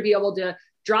want her to be able to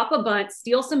drop a bunt,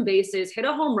 steal some bases, hit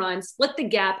a home run, split the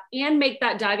gap, and make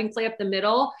that diving play up the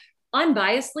middle,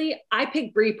 unbiasedly, I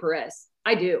pick Bri Perez.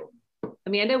 I do.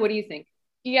 Amanda, what do you think?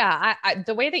 Yeah,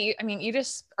 the way that you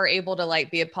just are able to like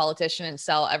be a politician and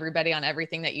sell everybody on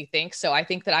everything that you think. So I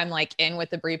think that I'm like in with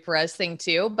the Bri Perez thing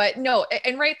too, but no,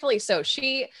 and rightfully so.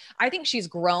 I think she's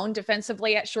grown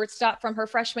defensively at shortstop from her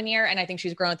freshman year. And I think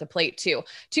she's grown at the plate too.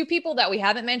 Two people that we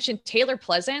haven't mentioned, Taylor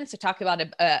Pleasant, to talk about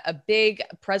a big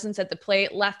presence at the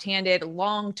plate, left-handed,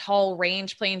 long, tall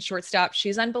range playing shortstop.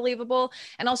 She's unbelievable.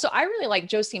 And also I really like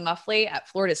Josie Muffley at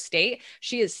Florida State.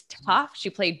 She is tough.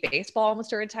 She played baseball almost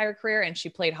her entire career, and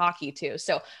she played hockey too.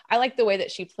 So I like the way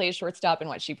that she plays shortstop and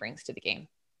what she brings to the game.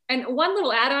 And one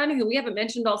little add-on who we haven't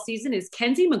mentioned all season is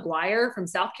Kenzie McGuire from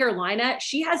South Carolina.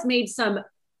 She has made some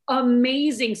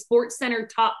amazing Sports Center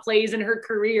top plays in her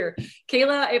career.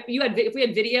 Kayla, if we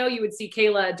had video, you would see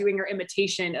Kayla doing her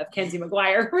imitation of Kenzie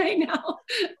McGuire right now.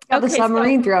 The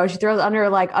submarine throw. She throws under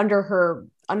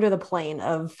the plane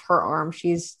of her arm.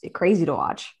 She's crazy to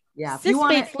watch. Yeah, Sis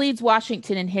Bates leads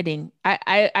Washington in hitting.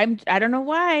 I don't know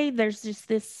why there's just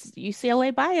this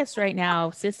UCLA bias right now.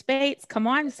 Sis Bates, come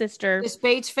on, sister. Sis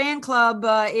Bates fan club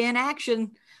in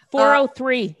action.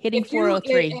 403, hitting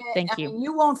 403. Thank you.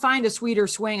 You won't find a sweeter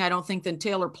swing, I don't think, than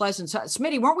Taylor Pleasant.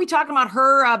 Smitty, weren't we talking about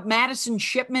her Madison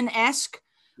Shipman-esque?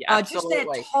 Yeah, just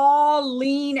that tall,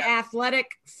 lean, athletic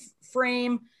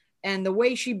frame. And the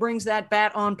way she brings that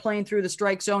bat on playing through the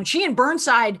strike zone. She and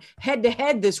Burnside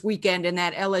head-to-head this weekend in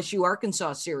that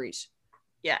LSU-Arkansas series.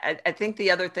 Yeah, I think the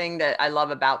other thing that I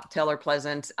love about Taylor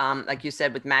Pleasant, like you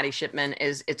said with Maddie Shipman,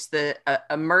 is it's the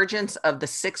emergence of the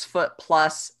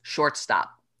 6-foot-plus shortstop.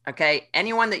 Okay,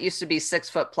 anyone that used to be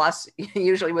 6-foot-plus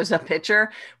usually was a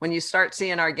pitcher. When you start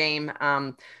seeing our game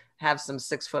have some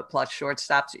 6-foot-plus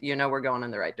shortstops, we're going in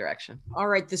the right direction. All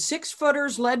right, the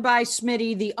 6-footers led by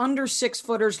Smitty, the under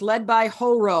 6-footers led by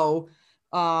Horo,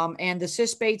 and the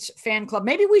Sis Bates fan club.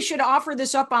 Maybe we should offer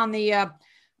this up on the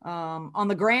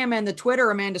gram and the Twitter,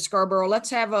 Amanda Scarborough.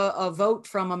 Let's have a vote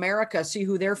from America, see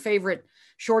who their favorite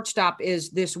shortstop is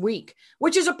this week,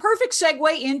 which is a perfect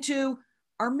segue into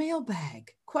our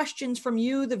mailbag. Questions from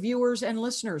you, the viewers and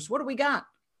listeners. What do we got?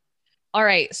 All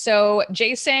right. So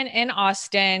Jason in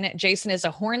Austin. Jason is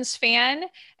a Horns fan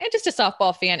and just a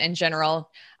softball fan in general.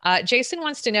 Jason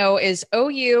wants to know, is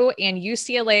OU and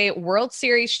UCLA World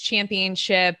Series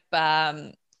championship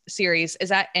series, is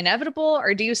that inevitable,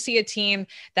 or do you see a team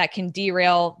that can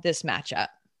derail this matchup?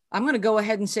 I'm going to go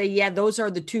ahead and say, yeah, those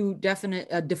are the two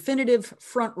definitive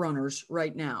front runners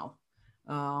right now.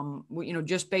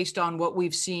 Just based on what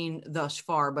we've seen thus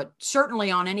far, but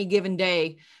certainly on any given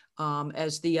day,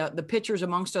 as the pitchers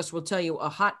amongst us will tell you, a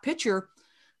hot pitcher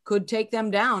could take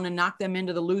them down and knock them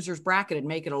into the loser's bracket and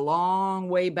make it a long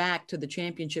way back to the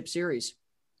championship series.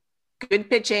 good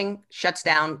pitching shuts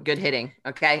down good hitting.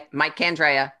 Okay. Mike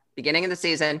Candrea, beginning of the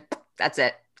season. That's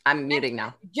it. I'm muting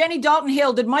now. Jenny Dalton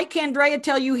Hill, did Mike Candrea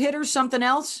tell you hitters something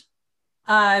else?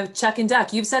 Chuck and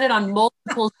Duck. You've said it on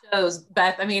multiple shows,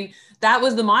 Beth. I mean, that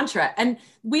was the mantra. And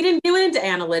we didn't go into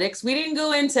analytics. We didn't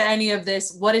go into any of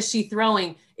this. What is she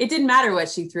throwing? It didn't matter what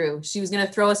she threw. She was going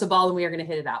to throw us a ball and we were going to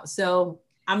hit it out. So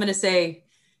I'm going to say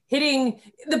hitting.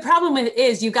 The problem with it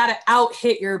is you got to out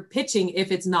hit your pitching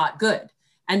if it's not good.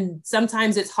 And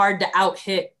sometimes it's hard to out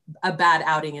hit a bad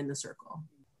outing in the circle.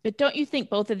 But don't you think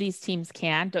both of these teams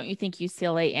can? Don't you think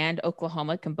UCLA and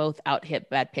Oklahoma can both out hit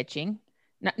bad pitching?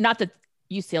 Not that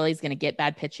UCLA is going to get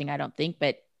bad pitching, I don't think,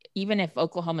 but even if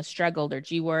Oklahoma struggled or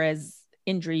G. Juarez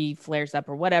injury flares up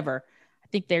or whatever, I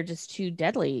think they're just too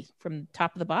deadly from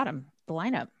top of the bottom, the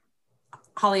lineup.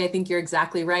 Holly, I think you're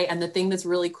exactly right. And the thing that's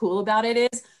really cool about it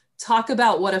is talk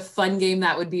about what a fun game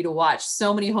that would be to watch.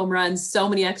 So many home runs, so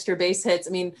many extra base hits.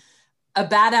 I mean, a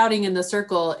bad outing in the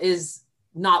circle is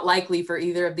not likely for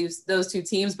either of those two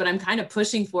teams, but I'm kind of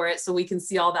pushing for it so we can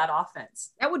see all that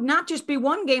offense. That would not just be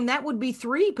one game, that would be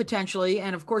three potentially.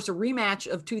 And of course, a rematch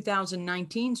of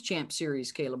 2019's Champ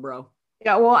Series, Kayla Bro.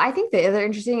 Yeah, well, I think the other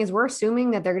interesting is we're assuming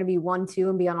that they're going to be 1-2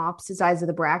 and be on opposite sides of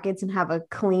the brackets and have a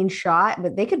clean shot,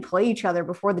 but they could play each other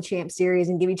before the Champ Series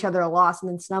and give each other a loss,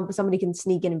 and then somebody can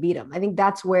sneak in and beat them. I think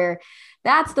that's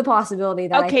the possibility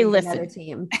that okay, listen. Another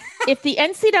team. If the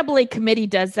NCAA committee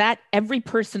does that, every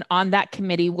person on that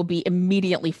committee will be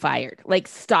immediately fired. Like,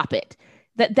 stop it.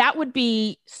 That would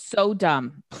be so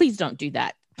dumb. Please don't do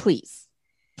that. Please.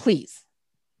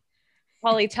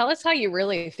 Holly, tell us how you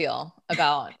really feel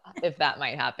about if that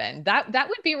might happen. That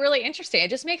would be really interesting.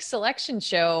 It just makes selection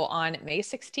show on May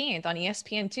 16th on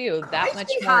ESPN2 that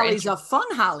much more. Holly's a fun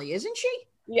Holly, isn't she?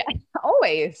 Yeah,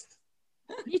 always.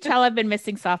 You tell I've been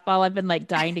missing softball. I've been like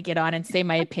dying to get on and say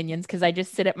my opinions because I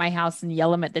just sit at my house and yell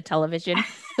them at the television.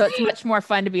 So it's much more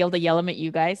fun to be able to yell them at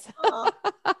you guys. What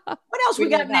else we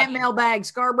got in that mailbag,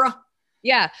 Scarborough?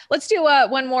 Yeah, let's do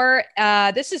one more.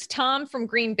 This is Tom from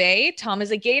Green Bay. Tom is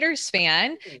a Gators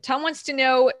fan. Tom wants to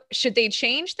know, should they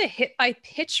change the hit by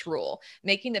pitch rule,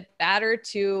 making the batter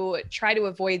to try to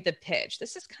avoid the pitch?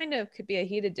 This is could be a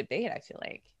heated debate, I feel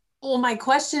like. Well, my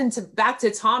question back to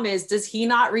Tom is, does he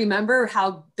not remember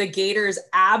how the Gators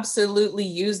absolutely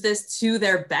used this to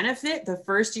their benefit the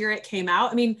first year it came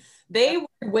out? I mean, they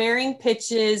were wearing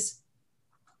pitches.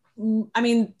 I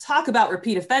mean, talk about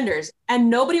repeat offenders, and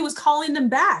nobody was calling them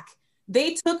back.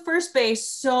 They took first base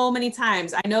so many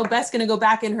times. I know Beth's going to go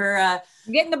back in her.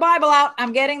 I'm getting the Bible out.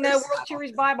 I'm getting the World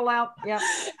Series Bible out. Yeah.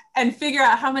 And figure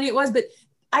out how many it was. But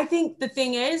I think the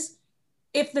thing is,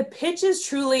 if the pitch is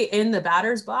truly in the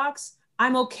batter's box,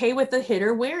 I'm okay with the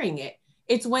hitter wearing it.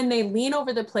 It's when they lean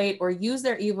over the plate or use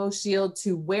their Evo Shield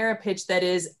to wear a pitch that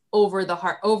is over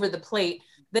the plate,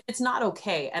 that it's not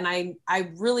okay. And I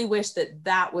really wish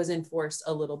that was enforced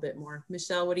a little bit more.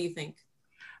 Michelle, what do you think?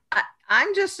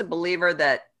 I'm just a believer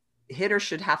that hitters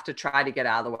should have to try to get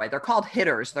out of the way. They're called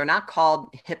hitters. They're not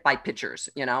called hit by pitchers.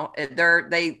 You know,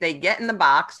 they get in the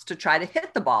box to try to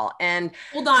hit the ball. And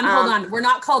hold on. We're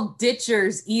not called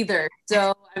ditchers either.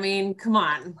 So, I mean, come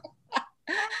on.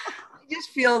 I just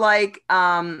feel like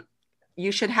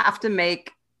you should have to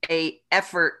make a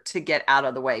effort to get out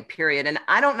of the way, period. And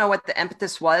I don't know what the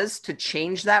impetus was to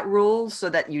change that rule so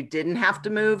that you didn't have to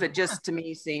move. It just, to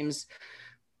me, seems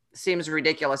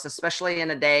ridiculous, especially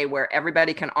in a day where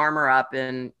everybody can armor up.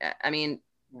 And I mean,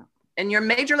 in your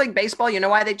Major League Baseball, you know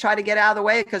why they try to get out of the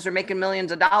way? Because they're making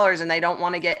millions of dollars and they don't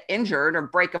want to get injured or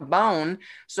break a bone.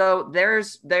 So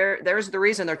there's the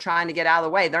reason they're trying to get out of the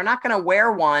way. They're not going to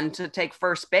wear one to take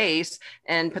first base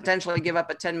and potentially give up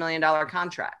a $10 million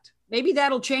contract. Maybe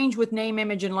that'll change with name,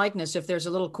 image, and likeness if there's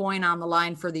a little coin on the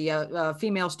line for the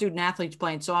female student athletes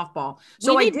playing softball.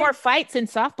 So we need more fights in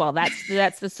softball.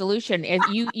 That's the solution. If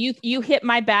you hit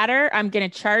my batter, I'm going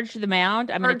to charge the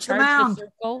mound. I'm going to charge the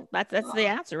circle. That's the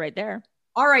answer right there.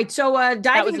 All right. So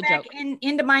diving back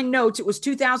into my notes, it was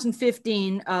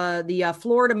 2015, the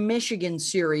Florida-Michigan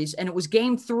series, and it was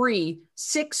game 3,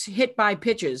 6 hit by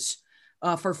pitches.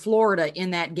 For Florida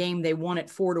in that game. They won it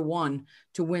 4-1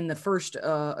 to win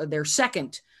their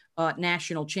second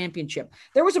national championship.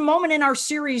 There was a moment in our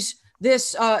series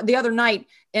the other night,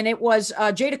 and it was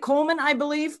Jada Coleman, I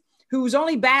believe, who was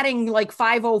only batting like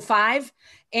 .505,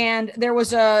 and there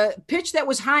was a pitch that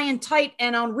was high and tight,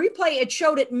 and on replay it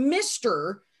showed it missed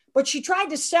her, but she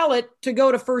tried to sell it to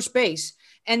go to first base.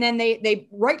 And then they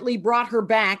rightly brought her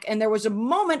back. And there was a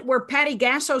moment where Patty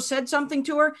Gasso said something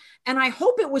to her. And I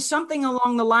hope it was something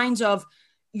along the lines of,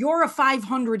 you're a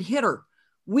 500 hitter.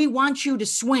 we want you to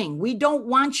swing. We don't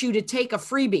want you to take a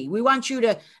freebie. We want you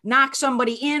to knock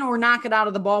somebody in or knock it out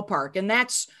of the ballpark. And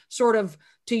that's sort of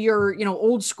to your,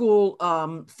 old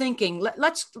school thinking.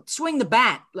 Let's swing the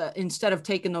bat instead of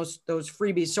taking those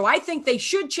freebies. So I think they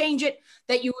should change it,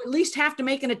 that you at least have to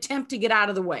make an attempt to get out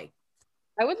of the way.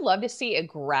 I would love to see a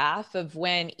graph of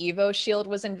when Evo Shield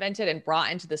was invented and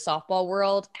brought into the softball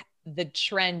world, the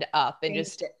trend up and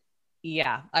just,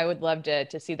 yeah, I would love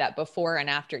to see that before and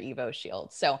after Evo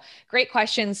Shield. So great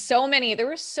questions. There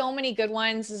were so many good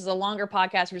ones. This is a longer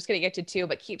podcast. We're just going to get to 2,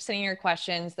 but keep sending your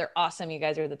questions. They're awesome. You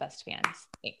guys are the best fans.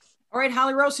 Thanks. All right,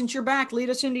 Holly Rose, since you're back, lead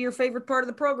us into your favorite part of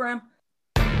the program.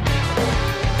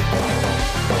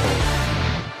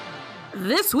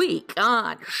 This week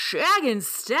on Shaggin'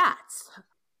 Stats.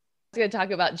 I'm going to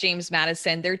talk about James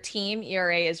Madison. Their team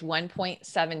ERA is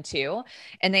 1.72,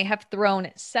 and they have thrown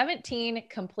 17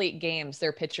 complete games,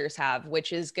 their pitchers have,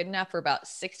 which is good enough for about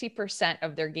 60%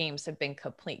 of their games have been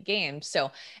complete games.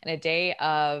 So in a day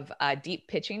of deep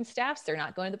pitching staffs, they're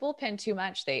not going to the bullpen too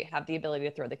much. They have the ability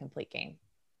to throw the complete game.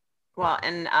 Well,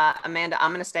 and Amanda,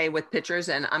 I'm going to stay with pitchers,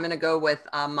 and I'm going to go with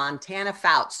Montana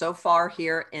Fouts. So far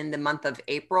here in the month of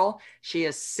April, she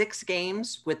has 6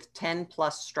 games with 10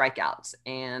 plus strikeouts,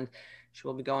 and she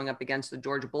will be going up against the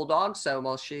Georgia Bulldogs. So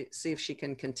we'll see if she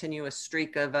can continue a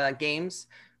streak of games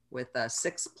with 10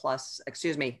 plus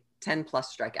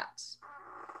strikeouts.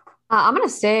 I'm going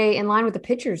to stay in line with the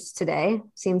pitchers today.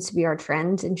 Seems to be our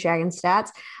trend in Shaggin'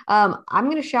 Stats. I'm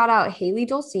going to shout out Haley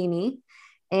Dulcini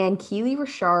and Keely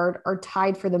Richard are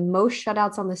tied for the most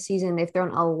shutouts on the season. They've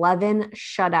thrown 11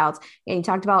 shutouts. And you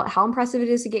talked about how impressive it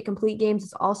is to get complete games.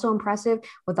 It's also impressive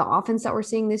with the offense that we're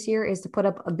seeing this year is to put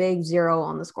up a big 0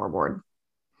 on the scoreboard.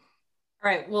 All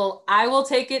right. Well, I will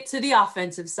take it to the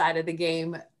offensive side of the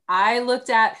game. I looked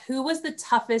at who was the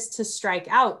toughest to strike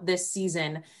out this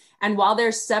season. And while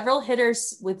there's several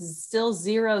hitters with still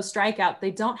 0 strikeout,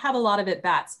 they don't have a lot of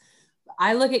at-bats.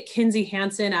 I look at Kinsey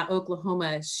Hansen at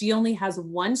Oklahoma. She only has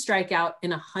 1 strikeout in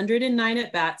 109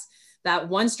 at-bats. That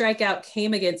 1 strikeout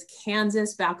came against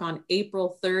Kansas back on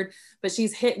April 3rd, but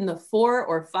she's hitting the 4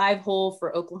 or 5 hole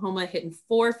for Oklahoma, hitting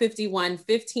 .451,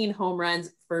 15 home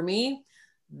runs. For me,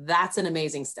 that's an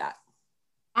amazing stat.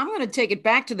 I'm going to take it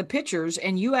back to the pitchers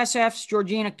and USF's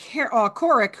Georgina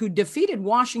Korick, who defeated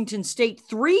Washington State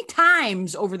 3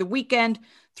 times over the weekend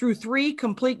through 3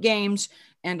 complete games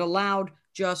and allowed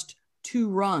just 2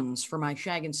 runs for my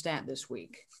Shaggin' Stat this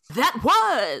week. That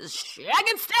was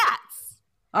Shaggin' Stats.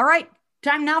 All right,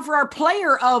 time now for our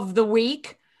player of the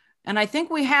week. And I think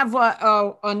we have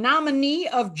a nominee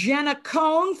of Jenna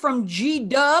Cohn from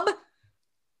G-Dub.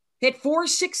 Hit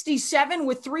 .467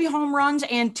 with 3 home runs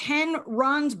and 10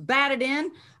 runs batted in.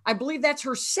 I believe that's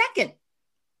her second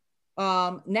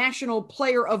National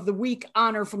Player of the Week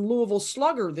honor from Louisville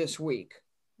Slugger this week.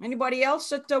 Anybody else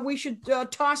that we should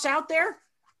toss out there?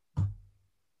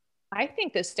 I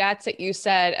think the stats that you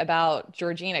said about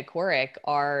Georgina Korick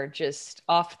are just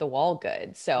off the wall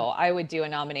good. So I would do a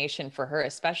nomination for her,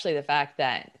 especially the fact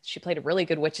that she played a really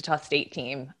good Wichita State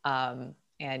team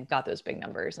and got those big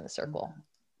numbers in the circle.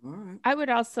 All right. I would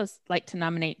also like to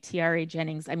nominate Tiare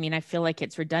Jennings. I mean, I feel like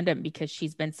it's redundant because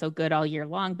she's been so good all year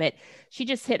long, but she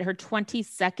just hit her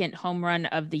 22nd home run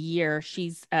of the year.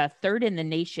 She's 3rd in the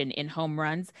nation in home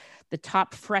runs, the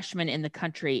top freshman in the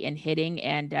country in hitting,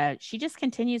 and she just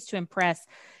continues to impress.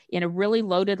 In a really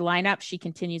loaded lineup, she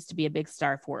continues to be a big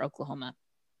star for Oklahoma.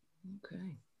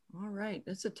 Okay. All right.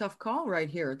 That's a tough call right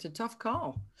here. It's a tough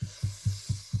call.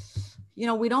 You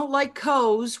know, we don't like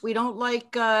co's. We don't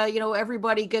like,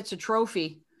 everybody gets a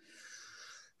trophy.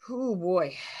 Oh,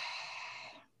 boy.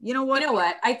 You know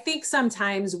what? I think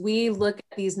sometimes we look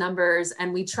at these numbers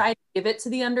and we try to give it to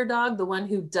the underdog, the one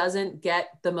who doesn't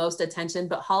get the most attention.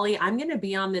 But Holly, I'm going to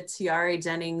be on the Tiare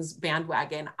Jennings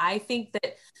bandwagon. I think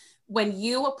that when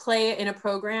you play in a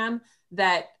program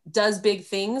that does big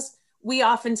things, we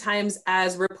oftentimes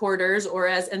as reporters or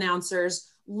as announcers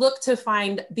look to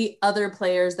find the other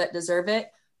players that deserve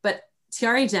it. But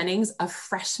Tiare Jennings, a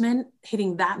freshman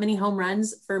hitting that many home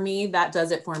runs, for me, that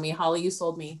does it for me. Holly, you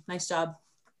sold me. Nice job.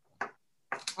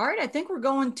 All right. I think we're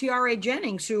going Tiare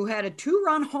Jennings, who had a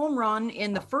 2-run home run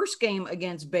in the first game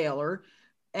against Baylor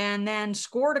and then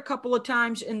scored a couple of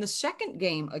times in the second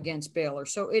game against Baylor.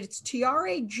 So it's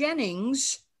Tiare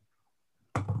Jennings,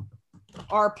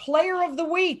 our player of the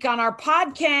week on our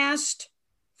podcast,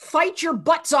 Fight Your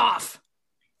Butts Off.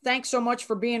 Thanks so much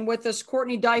for being with us,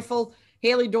 Courtney Deifel,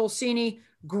 Haley Dulcini.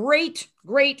 Great,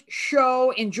 great show.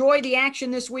 Enjoy the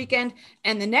action this weekend.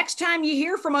 And the next time you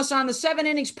hear from us on the 7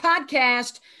 Innings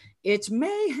podcast, it's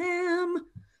mayhem.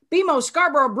 BMO,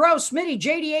 Scarborough, Bro, Smitty,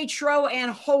 JDH, Shro, and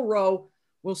Horo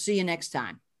We'll see you next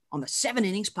time on the 7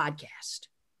 Innings Podcast.